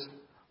news?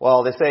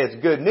 Well, they say it's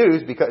good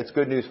news because it's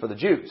good news for the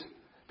Jews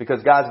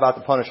because God's about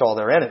to punish all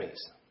their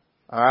enemies.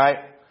 All right?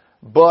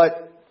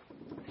 But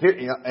here,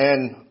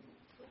 and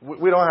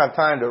we don't have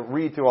time to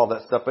read through all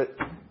that stuff, but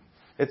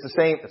It's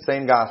the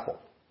same gospel.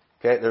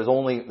 Okay, there's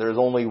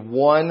only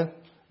one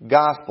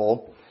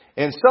gospel.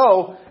 And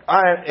so,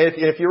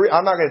 if you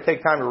I'm not going to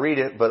take time to read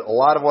it, but a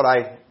lot of what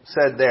I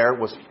said there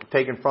was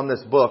taken from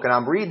this book, and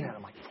I'm reading it.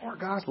 I'm like, 4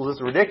 gospels, this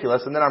is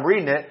ridiculous. And then I'm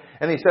reading it,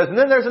 and he says, and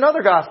then there's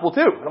another gospel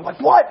too. And I'm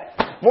like, what?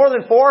 More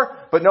than 4?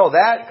 But no,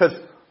 because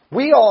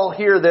we all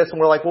hear this, and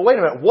we're like, well, wait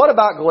a minute. What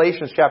about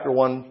Galatians chapter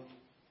 1?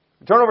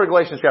 Turn over to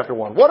Galatians chapter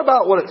 1. What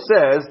about what it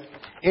says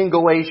in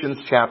Galatians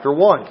chapter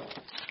 1?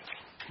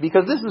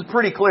 Because this is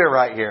pretty clear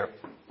right here.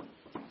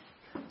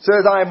 It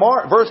says,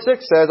 verse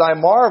 6 says, I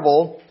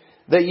marvel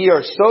that ye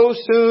are so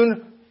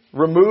soon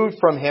removed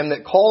from him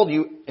that called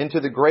you into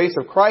the grace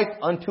of Christ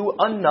unto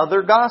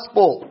another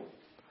gospel,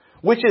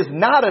 which is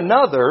not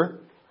another,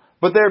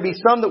 but there be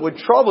some that would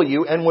trouble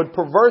you and would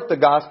pervert the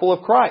gospel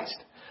of Christ.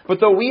 But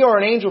though we or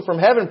an angel from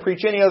heaven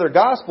preach any other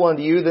gospel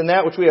unto you than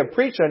that which we have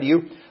preached unto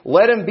you,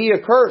 let him be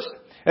accursed.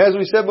 And as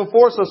we said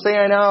before, so say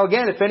I now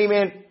again, if any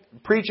man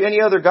preach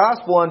any other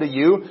gospel unto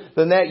you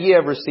than that ye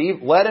have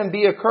received, let him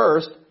be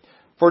accursed.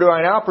 For do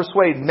I now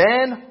persuade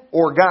men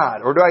or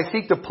God? Or do I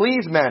seek to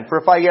please men? For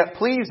if I yet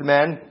please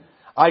men,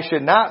 I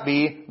should not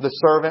be the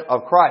servant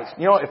of Christ.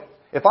 You know,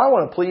 if I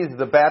want to please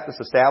the Baptist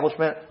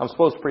establishment, I'm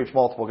supposed to preach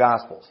multiple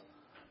gospels.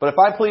 But if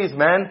I please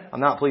men, I'm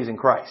not pleasing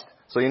Christ.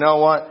 So you know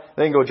what?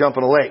 They can go jump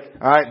in a lake.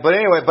 Alright, but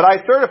anyway, but I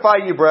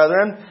certify you,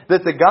 brethren,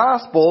 that the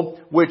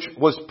gospel which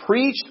was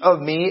preached of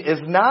me is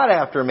not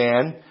after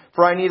man,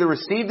 for I neither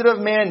received it of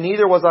man,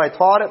 neither was I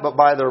taught it, but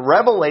by the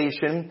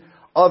revelation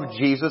of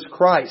Jesus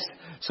Christ.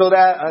 So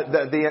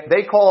that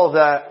they call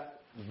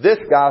this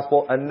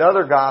gospel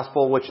another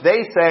gospel, which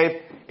they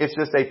say it's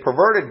just a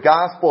perverted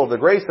gospel of the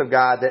grace of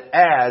God that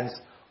adds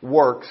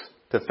works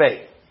to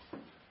faith.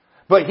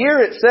 But here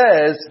it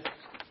says,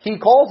 he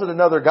calls it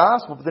another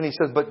gospel, but then he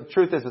says, but the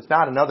truth is it's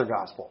not another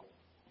gospel.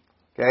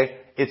 Okay?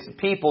 It's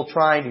people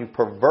trying to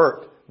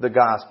pervert the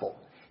gospel.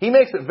 He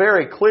makes it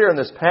very clear in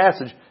this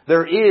passage,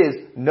 there is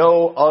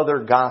no other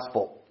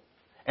gospel.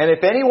 And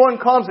if anyone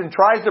comes and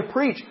tries to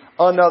preach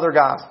another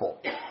gospel,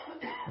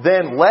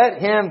 then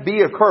let him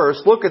be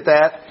accursed. Look at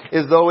that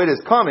as though it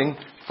is coming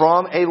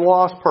from a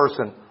lost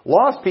person.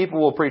 Lost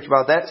people will preach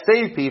about that.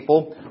 Saved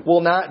people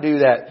will not do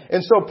that.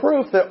 And so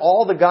proof that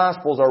all the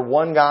gospels are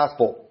one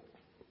gospel.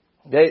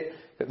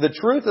 The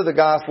truth of the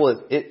gospel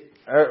is,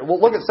 well,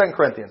 look at 2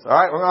 Corinthians. All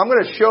right, I'm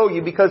going to show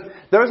you because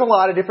there's a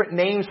lot of different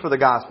names for the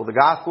gospel. The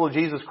gospel of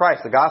Jesus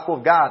Christ, the gospel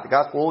of God, the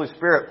gospel of the Holy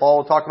Spirit. Paul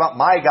will talk about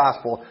my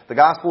gospel, the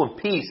gospel of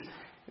peace.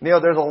 You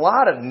know, there's a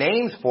lot of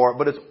names for it,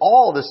 but it's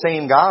all the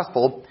same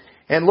gospel.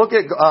 And look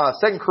at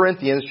 2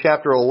 Corinthians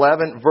chapter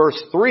 11,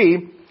 verse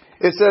 3.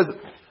 It says,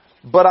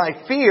 but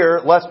I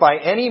fear, lest by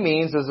any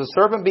means, as the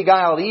serpent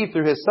beguiled Eve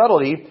through his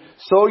subtlety,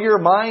 so your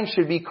mind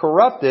should be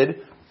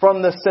corrupted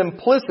from the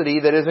simplicity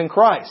that is in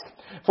Christ.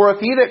 For if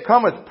he that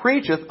cometh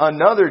preacheth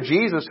another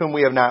Jesus whom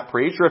we have not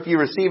preached, or if ye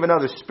receive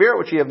another spirit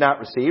which ye have not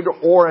received,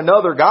 or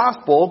another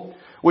gospel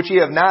which ye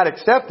have not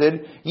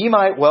accepted, ye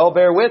might well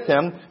bear with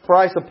him. For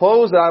I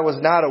suppose that I was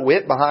not a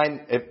whit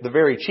behind the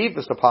very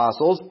chiefest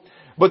apostles.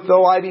 But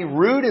though I be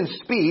rude in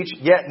speech,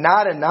 yet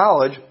not in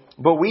knowledge,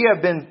 but we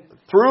have been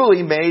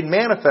thoroughly made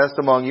manifest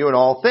among you in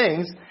all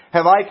things,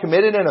 have I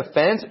committed an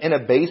offense in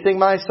abasing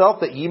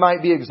myself that ye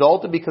might be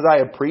exalted because I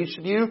have preached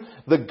to you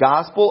the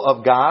gospel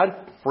of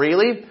God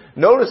freely?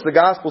 Notice the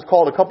gospel is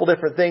called a couple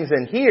different things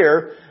in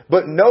here,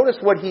 but notice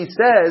what he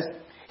says.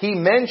 He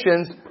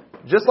mentions,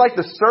 just like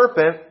the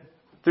serpent,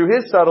 through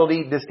his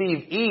subtlety,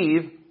 deceived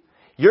Eve,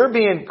 you're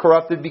being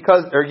corrupted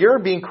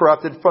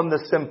from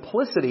the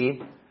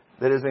simplicity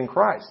that is in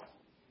Christ.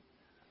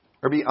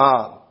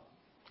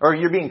 Or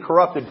you're being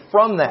corrupted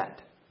from that.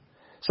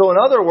 So in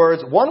other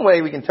words, one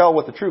way we can tell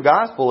what the true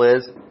gospel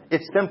is,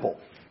 it's simple.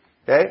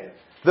 Okay?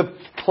 The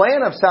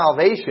plan of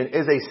salvation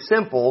is a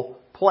simple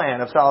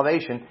plan of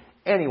salvation.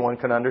 Anyone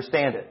can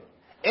understand it.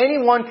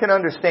 Anyone can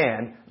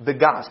understand the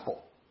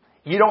gospel.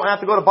 You don't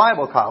have to go to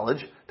Bible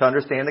college to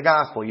understand the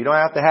gospel. You don't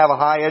have to have a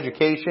high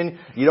education.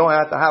 You don't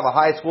have to have a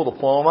high school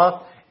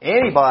diploma.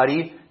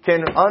 Anybody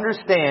can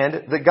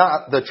understand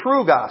the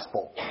true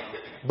gospel.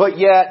 But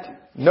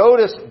yet,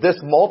 notice this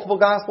multiple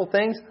gospel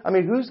things. I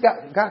mean, who's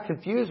got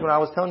confused when I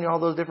was telling you all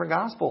those different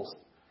gospels?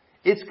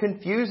 It's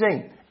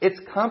confusing. It's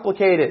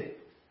complicated.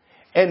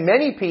 And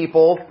many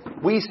people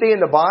we see in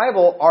the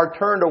Bible are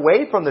turned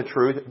away from the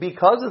truth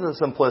because of the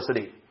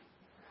simplicity.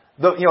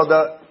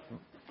 The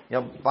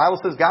Bible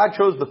says God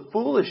chose the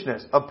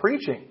foolishness of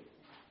preaching.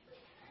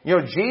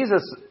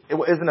 Jesus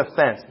is an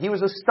offense. He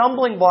was a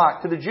stumbling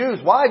block to the Jews.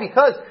 Why?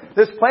 Because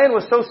this plan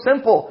was so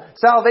simple.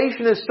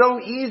 Salvation is so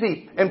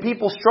easy, and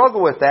people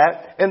struggle with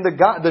that. And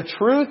the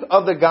truth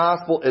of the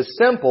gospel is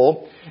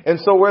simple, and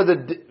so where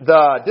the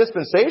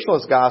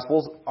dispensationalist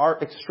gospels are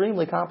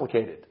extremely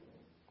complicated.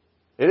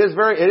 It is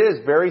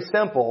very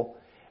simple,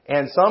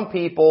 and some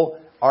people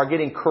are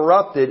getting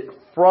corrupted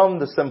from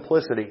the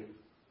simplicity.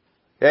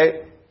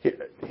 Okay,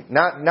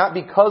 not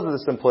because of the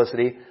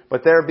simplicity,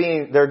 but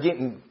they're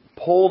getting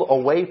pulled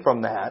away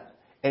from that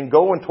and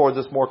going towards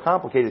this more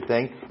complicated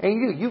thing.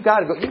 And you've got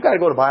to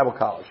go to Bible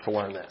college to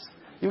learn this.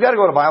 You've got to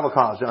go to Bible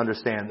college to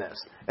understand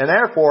this. And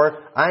therefore,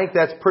 I think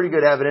that's pretty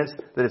good evidence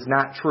that it's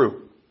not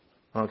true.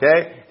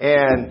 Okay?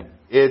 And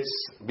it's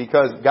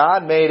because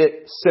God made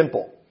it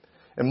simple.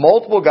 In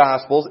multiple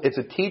Gospels, it's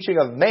a teaching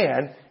of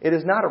man. It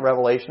is not a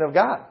revelation of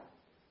God.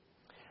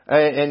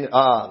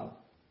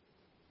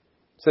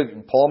 So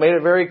Paul made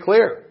it very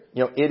clear.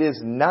 It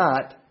is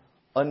not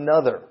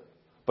another.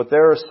 But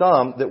there are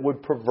some that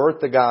would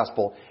pervert the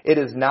gospel. It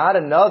is not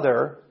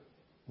another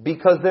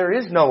because there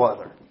is no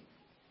other.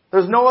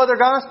 There's no other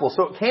gospel.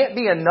 So it can't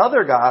be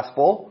another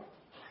gospel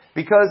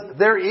because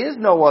there is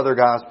no other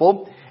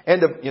gospel.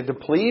 And to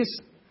please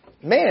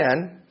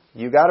man,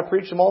 you got to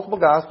preach the multiple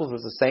gospels.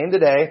 It's the same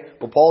today.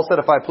 But Paul said,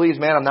 if I please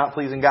man, I'm not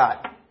pleasing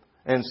God.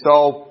 And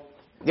so,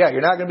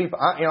 you're not going to be,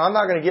 I'm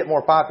not going to get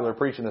more popular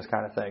preaching this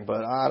kind of thing,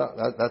 but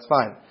that's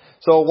fine.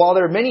 So while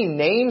there are many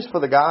names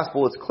for the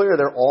gospel, it's clear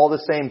they're all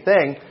the same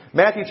thing.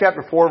 Matthew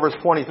chapter 4 verse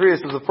 23,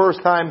 this is the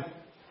first time,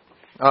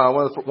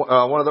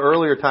 one of the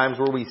earlier times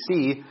where we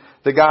see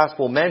the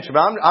gospel mentioned.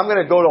 But I'm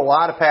going to go to a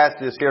lot of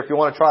passages here. If you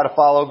want to try to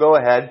follow, go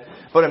ahead.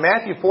 But in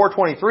Matthew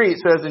 4:23 it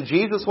says, and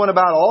Jesus went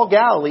about all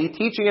Galilee,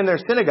 teaching in their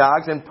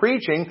synagogues and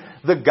preaching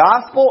the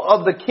gospel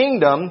of the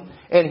kingdom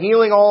and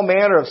healing all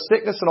manner of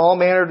sickness and all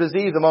manner of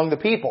disease among the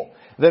people.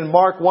 Then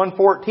Mark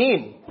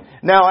 1:14.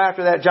 Now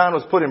after that John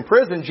was put in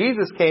prison,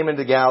 Jesus came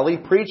into Galilee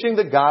preaching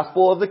the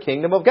gospel of the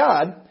kingdom of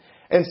God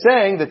and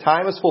saying, the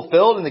time is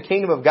fulfilled and the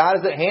kingdom of God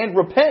is at hand.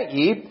 Repent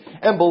ye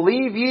and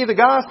believe ye the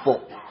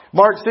gospel.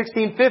 Mark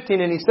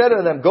 16:15, and he said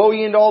unto them, go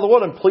ye into all the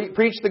world and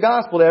preach the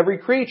gospel to every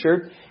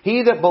creature.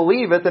 He that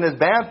believeth and is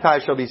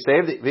baptized shall be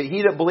saved.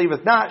 He that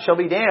believeth not shall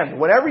be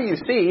damned. Whenever you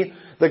see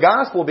the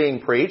gospel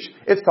being preached,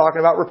 it's talking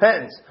about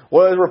repentance.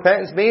 What does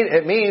repentance mean?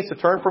 It means to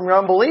turn from your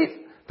unbelief,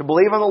 to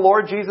believe on the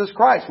Lord Jesus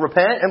Christ.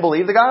 Repent and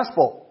believe the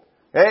gospel.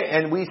 Okay?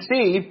 And we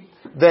see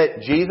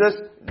that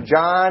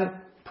John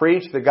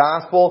preached the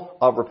gospel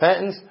of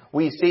repentance.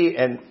 We see,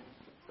 and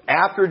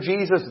after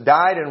Jesus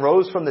died and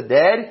rose from the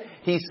dead,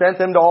 He sent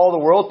them to all the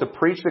world to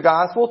preach the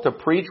gospel, to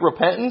preach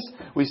repentance.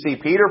 We see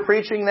Peter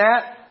preaching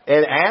that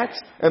in Acts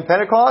and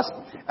Pentecost.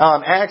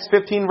 Acts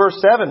 15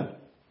 verse 7.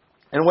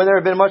 And when there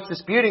had been much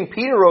disputing,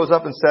 Peter rose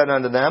up and said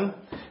unto them,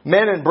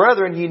 men and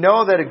brethren, ye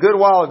know that a good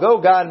while ago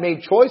God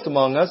made choice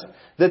among us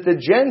that the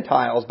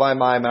Gentiles by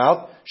my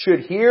mouth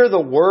should hear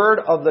the word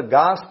of the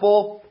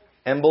gospel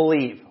and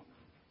believe.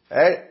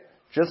 Okay?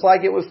 Just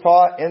like it was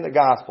taught in the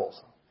Gospels.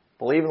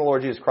 Believe in the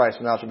Lord Jesus Christ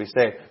and thou shalt be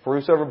saved. For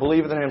whosoever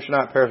believeth in Him shall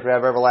not perish but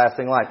have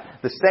everlasting life.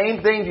 The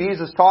same thing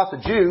Jesus taught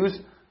the Jews,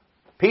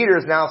 Peter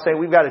is now saying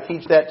we've got to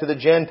teach that to the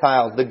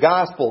Gentiles. The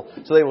gospel.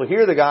 So they will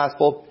hear the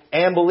gospel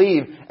and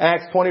believe.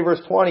 Acts 20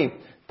 verse 20.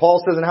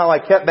 Paul says, and how I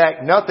kept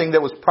back nothing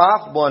that was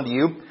profitable unto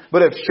you,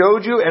 but have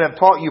showed you and have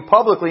taught you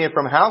publicly and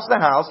from house to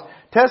house,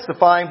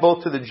 testifying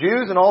both to the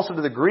Jews and also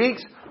to the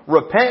Greeks,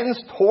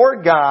 repentance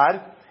toward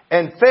God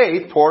and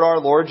faith toward our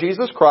Lord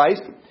Jesus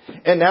Christ.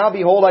 And now,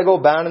 behold, I go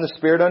bound in the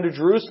Spirit unto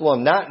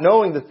Jerusalem, not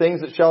knowing the things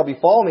that shall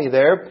befall me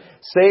there,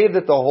 save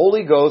that the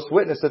Holy Ghost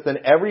witnesseth in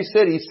every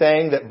city,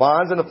 saying that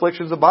bonds and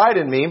afflictions abide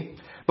in me.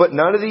 But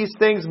none of these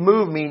things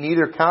move me,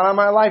 neither count I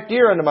my life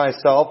dear unto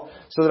myself,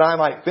 so that I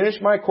might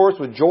finish my course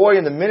with joy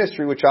in the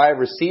ministry which I have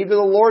received of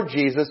the Lord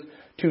Jesus,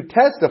 to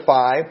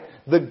testify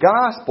the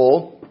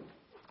gospel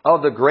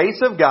of the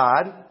grace of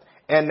God.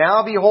 And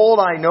now behold,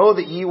 I know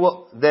that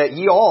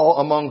ye all,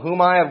 among whom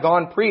I have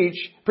gone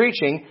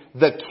preaching,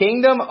 the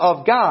kingdom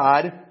of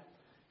God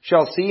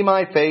shall see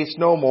my face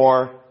no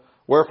more.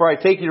 Wherefore I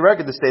take you to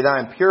record this day that I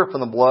am pure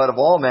from the blood of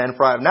all men,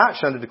 for I have not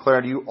shunned to declare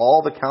unto you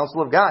all the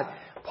counsel of God.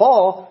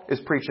 Paul is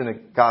preaching the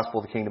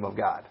gospel of the kingdom of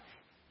God.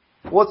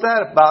 What's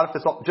that about if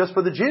it's just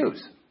for the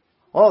Jews?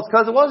 Well, it's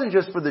because it wasn't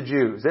just for the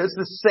Jews. It's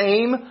the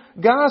same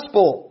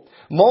gospel.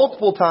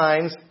 Multiple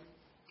times,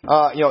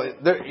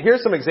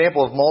 here's some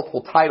example of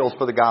multiple titles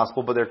for the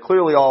gospel, but they're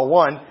clearly all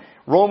one.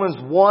 Romans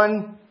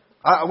 1,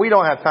 we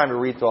don't have time to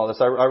read through all this.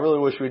 I really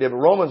wish we did. But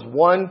Romans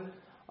 1,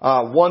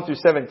 1 through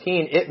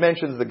 17, it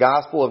mentions the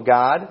gospel of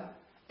God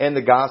and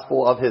the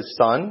gospel of His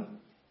Son.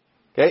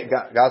 Okay,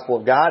 gospel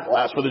of God, well,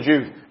 that's for the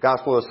Jews.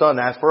 Gospel of the Son,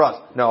 that's for us.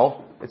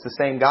 No, it's the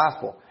same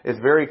gospel. It's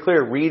very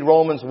clear. Read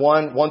Romans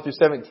 1, 1 through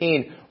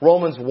 17.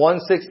 Romans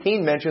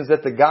 1:16 mentions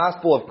that the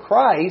gospel of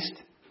Christ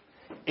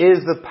is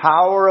the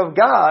power of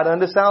God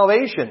unto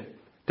salvation.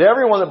 To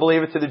everyone that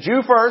believeth, to the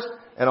Jew first,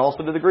 and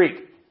also to the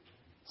Greek.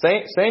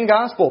 Same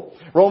gospel.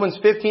 Romans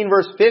 15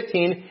 verse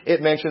 15,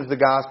 it mentions the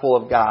gospel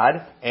of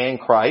God and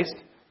Christ.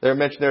 They're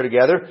mentioned there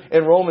together.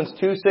 In Romans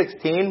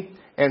 2:16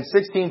 and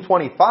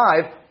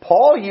 16:25,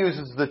 Paul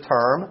uses the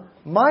term,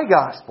 my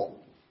gospel.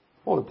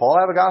 Well, did Paul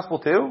have a gospel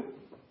too?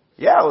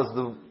 Yeah, it was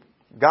the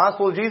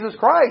gospel of Jesus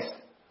Christ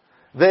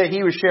that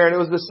he was sharing. It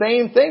was the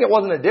same thing. It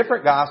wasn't a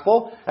different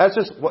gospel. That's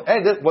just,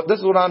 hey, this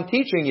is what I'm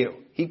teaching you.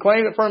 He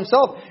claimed it for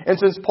himself. And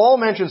since Paul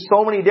mentions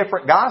so many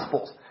different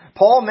gospels,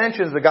 Paul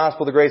mentions the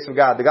gospel of the grace of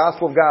God, the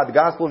gospel of God, the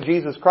gospel of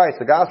Jesus Christ,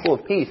 the gospel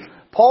of peace.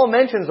 Paul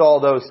mentions all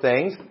those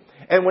things.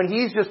 And when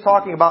he's just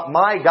talking about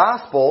my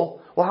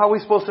gospel, well, how are we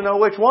supposed to know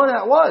which one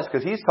that was?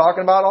 Because he's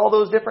talking about all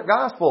those different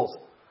gospels.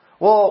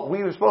 Well,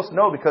 we were supposed to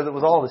know because it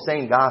was all the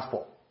same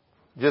gospel.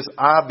 Just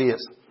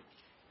obvious.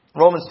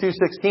 Romans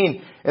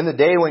 2:16, in the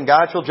day when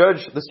God shall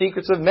judge the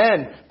secrets of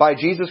men by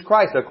Jesus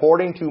Christ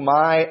according to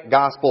my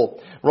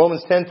gospel.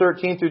 Romans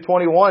 10:13 through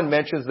 21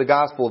 mentions the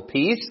gospel of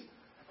peace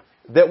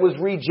that was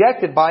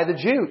rejected by the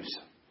Jews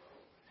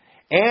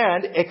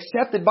and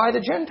accepted by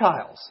the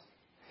Gentiles.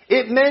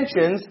 It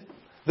mentions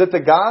that the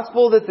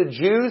gospel that the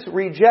Jews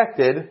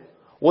rejected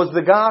was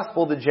the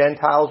gospel the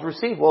Gentiles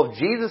received. Well, if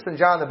Jesus and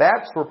John the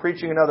Baptist were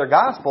preaching another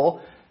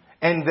gospel,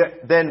 and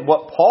then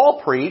what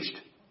Paul preached,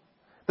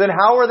 then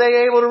how were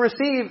they able to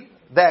receive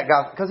that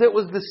gospel? Because it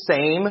was the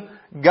same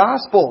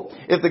gospel.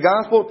 If the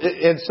gospel,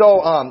 and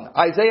so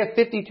Isaiah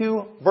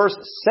 52 verse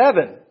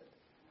 7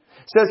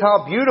 says,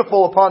 how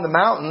beautiful upon the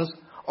mountains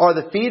are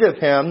the feet of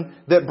him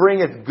that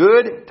bringeth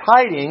good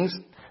tidings,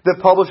 that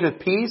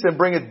publisheth peace, and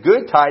bringeth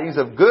good tidings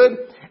of good,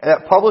 and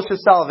that publisheth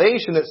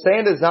salvation, that say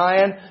unto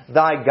Zion,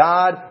 thy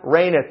God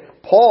reigneth.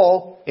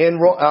 Paul, in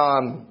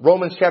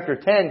Romans chapter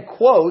 10,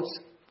 quotes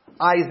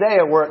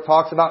Isaiah where it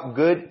talks about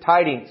good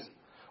tidings,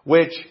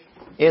 which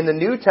in the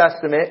New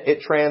Testament,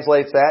 it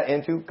translates that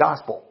into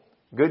gospel.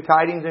 Good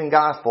tidings and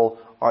gospel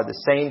are the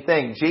same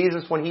thing.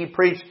 Jesus, when he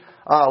preached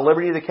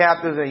liberty to the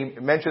captives, and he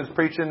mentions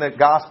preaching the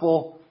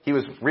gospel, he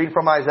was reading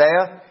from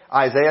Isaiah.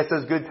 Isaiah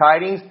says good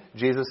tidings.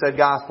 Jesus said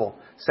gospel.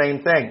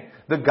 Same thing.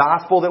 The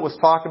gospel that was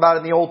talked about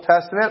in the Old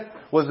Testament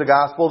was the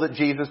gospel that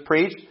Jesus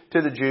preached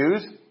to the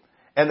Jews.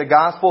 And the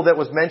gospel that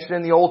was mentioned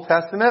in the Old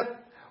Testament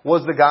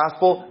was the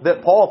gospel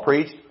that Paul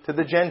preached to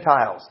the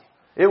Gentiles.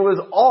 It was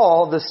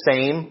all the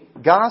same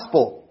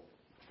gospel.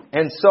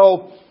 And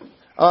so,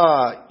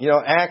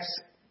 Acts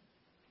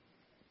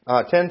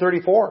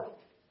 10:34.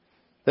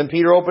 Then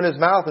Peter opened his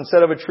mouth and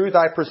said, of a truth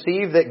I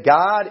perceive that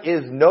God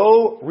is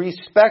no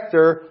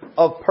respecter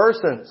of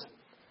persons,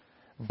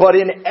 but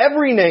in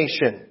every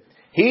nation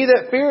he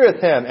that feareth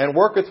him and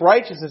worketh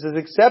righteousness is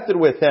accepted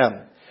with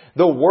him.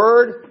 The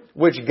word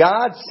which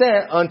God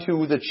sent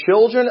unto the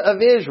children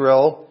of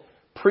Israel,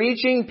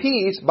 preaching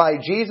peace by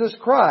Jesus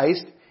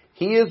Christ,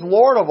 he is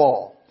Lord of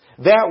all.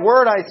 That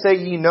word, I say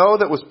ye know,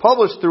 that was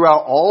published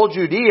throughout all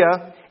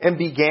Judea and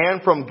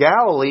began from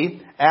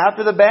Galilee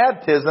after the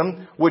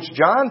baptism which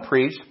John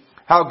preached,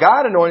 how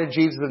God anointed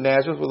Jesus of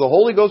Nazareth with the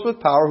Holy Ghost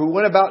with power, who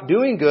went about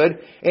doing good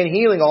and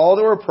healing all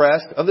that were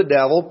oppressed of the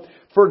devil,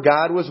 for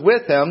God was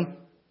with him.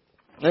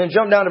 And then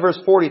jump down to verse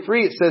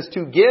 43, it says,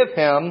 to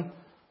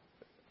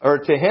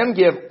him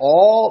give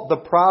all the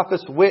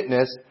prophets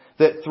witness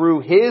that through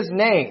his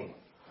name,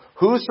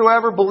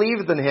 whosoever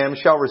believeth in him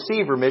shall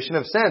receive remission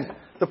of sins.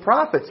 The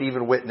prophets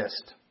even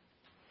witnessed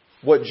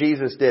what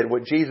Jesus did,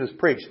 what Jesus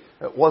preached.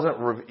 It wasn't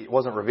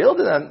revealed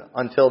to them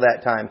until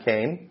that time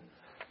came,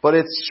 but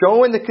it's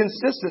showing the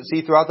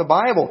consistency throughout the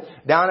Bible.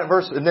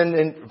 And then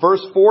in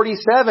verse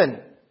 47,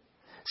 it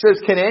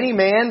says, can any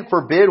man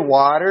forbid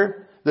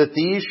water that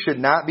these should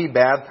not be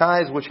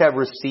baptized, which have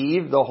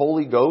received the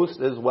Holy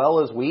Ghost as well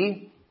as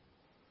we?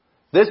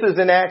 This is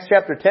in Acts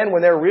chapter 10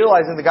 when they're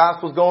realizing the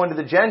gospel is going to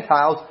the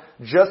Gentiles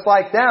just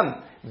like them.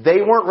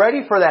 They weren't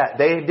ready for that.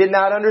 They did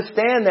not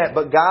understand that,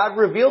 but God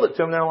revealed it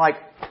to them. They're like,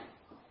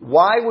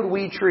 why would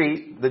we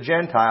treat the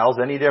Gentiles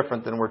any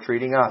different than we're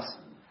treating us?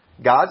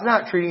 God's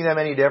not treating them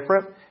any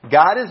different.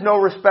 God is no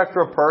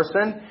respecter of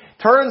person.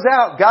 Turns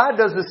out God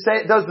does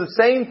the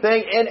same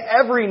thing in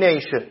every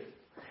nation.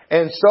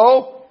 And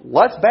so,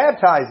 let's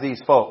baptize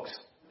these folks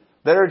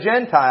that are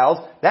Gentiles.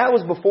 That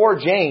was before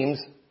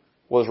James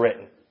was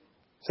written.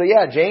 So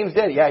yeah, James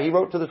did. Yeah, he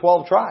wrote to the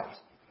 12 tribes.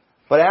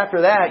 But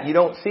after that, you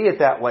don't see it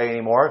that way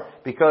anymore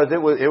because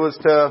it was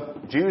to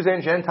Jews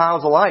and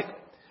Gentiles alike.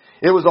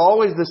 It was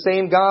always the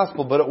same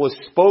gospel, but it was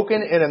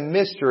spoken in a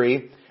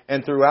mystery,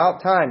 and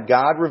throughout time,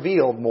 God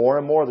revealed more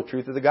and more the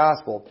truth of the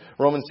gospel.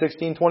 Romans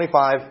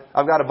 16:25.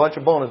 I've got a bunch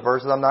of bonus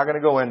verses. I'm not going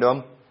to go into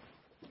them.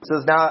 It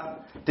says,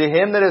 now, to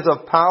him that is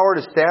of power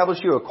to establish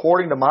you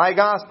according to my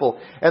gospel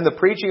and the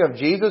preaching of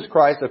Jesus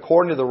Christ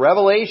according to the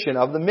revelation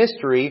of the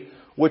mystery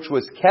which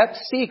was kept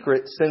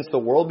secret since the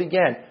world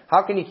began.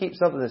 How can you keep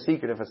something a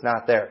secret if it's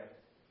not there?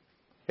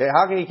 Okay,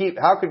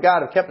 how could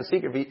God have kept a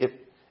secret if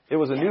it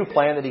was a new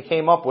plan that he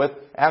came up with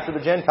after the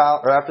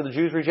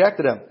Jews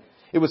rejected him?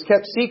 It was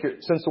kept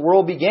secret since the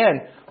world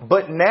began,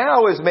 but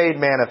now is made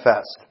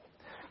manifest.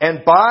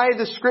 And by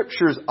the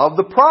scriptures of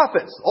the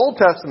prophets, Old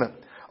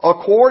Testament,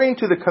 according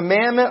to the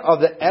commandment of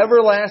the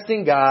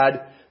everlasting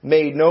God,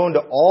 made known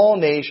to all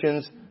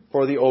nations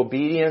for the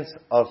obedience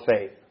of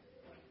faith.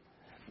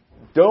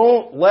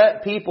 Don't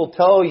let people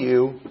tell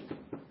you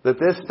that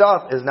this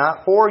stuff is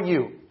not for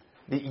you.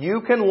 That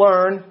you can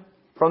learn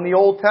from the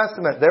Old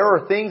Testament. There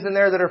are things in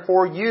there that are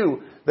for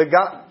you.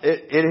 God's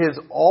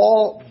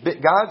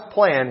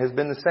plan has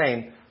been the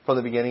same from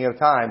the beginning of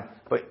time.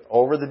 But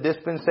over the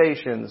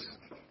dispensations,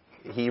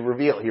 He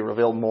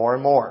revealed more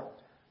and more.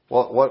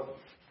 What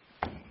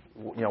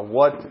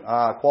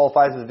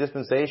qualifies as a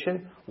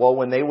dispensation? Well,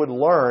 when they would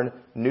learn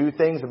new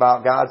things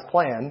about God's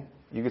plan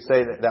You could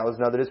say that was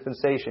another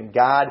dispensation.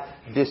 God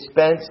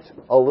dispensed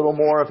a little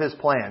more of His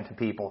plan to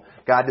people.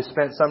 God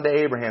dispensed some to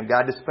Abraham.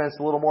 God dispensed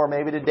a little more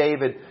maybe to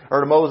David or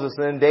to Moses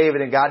and then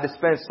David. And God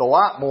dispensed a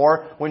lot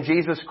more when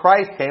Jesus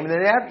Christ came. And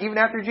then even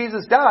after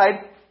Jesus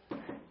died,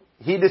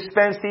 He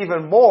dispensed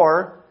even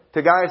more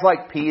to guys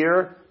like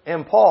Peter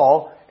and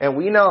Paul. And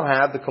we now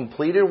have the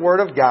completed Word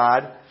of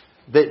God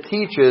that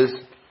teaches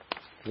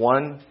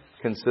one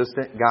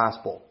consistent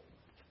gospel.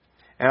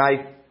 And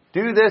I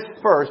do this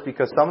first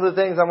because some of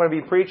the things I'm going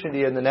to be preaching to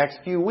you in the next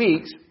few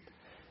weeks,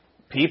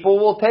 people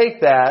will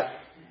take that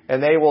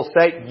and they will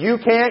say, you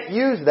can't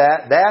use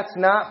that. That's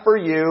not for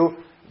you.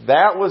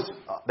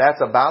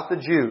 That's about the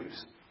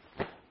Jews.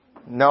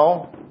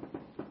 No,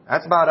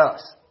 that's about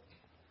us.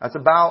 That's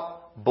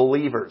about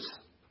believers.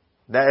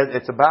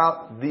 It's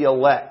about the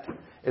elect.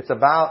 It's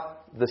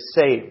about the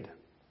saved.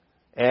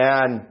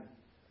 And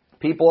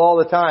people all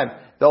the time,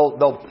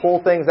 they'll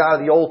pull things out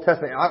of the Old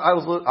Testament. I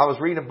was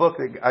reading a book,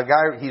 a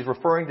guy, he's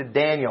referring to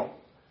Daniel.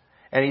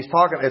 And it's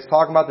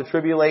talking about the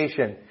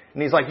tribulation.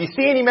 And he's like, you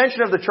see any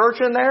mention of the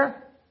church in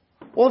there?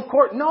 Well, of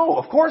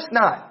course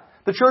not.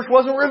 The church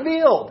wasn't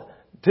revealed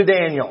to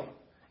Daniel.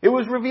 It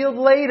was revealed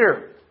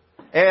later.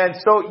 And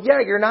so, yeah,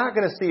 you're not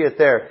going to see it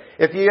there.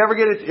 If you ever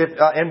get it,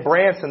 in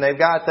Branson, they've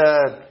got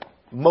the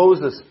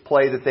Moses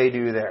play that they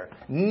do there.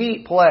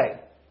 Neat play.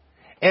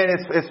 And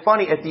it's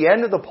funny, at the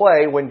end of the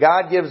play, when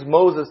God gives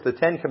Moses the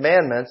 10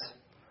 Commandments,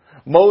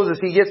 Moses,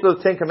 he gets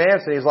those 10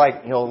 Commandments and he's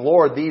like,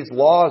 Lord, these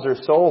laws are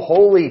so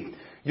holy,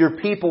 your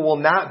people will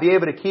not be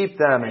able to keep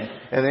them.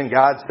 And then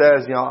God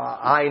says,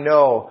 I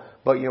know,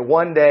 but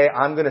one day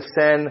I'm going to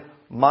send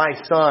my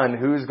son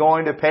who's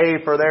going to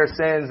pay for their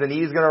sins and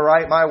he's going to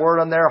write my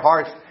word on their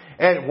hearts.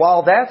 And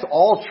while that's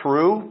all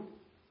true,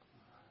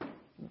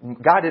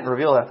 God didn't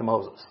reveal that to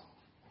Moses.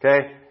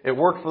 Okay? It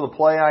worked for the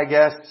play, I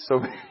guess, so,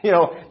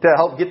 to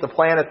help get the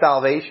plan of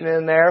salvation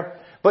in there.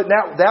 But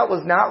that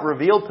was not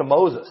revealed to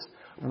Moses.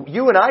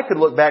 You and I could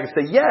look back and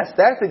say, yes,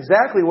 that's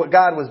exactly what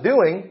God was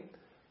doing,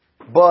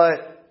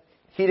 but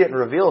He didn't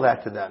reveal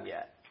that to them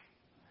yet.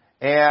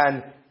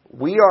 And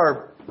we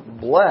are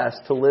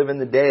blessed to live in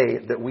the day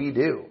that we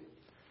do,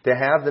 to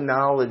have the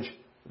knowledge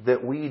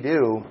that we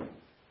do,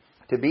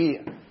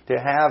 to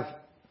have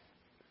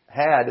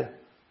had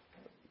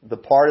the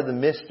part of the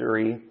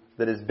mystery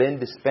that has been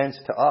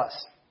dispensed to us,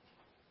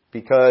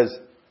 because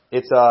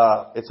it's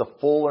a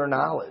fuller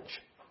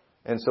knowledge.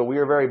 And so we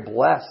are very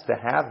blessed to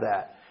have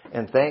that,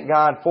 and thank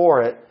God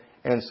for it.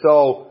 And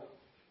so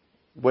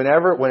when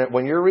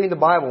you're reading the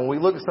Bible, when we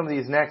look at some of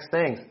these next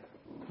things,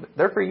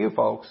 they're for you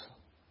folks.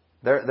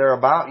 They're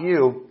about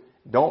you.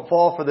 Don't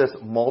fall for this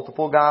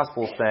multiple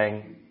gospels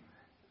thing.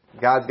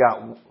 God's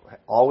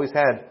always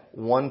had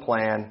one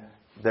plan.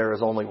 There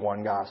is only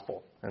one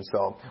gospel. And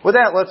so with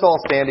that, let's all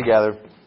stand together.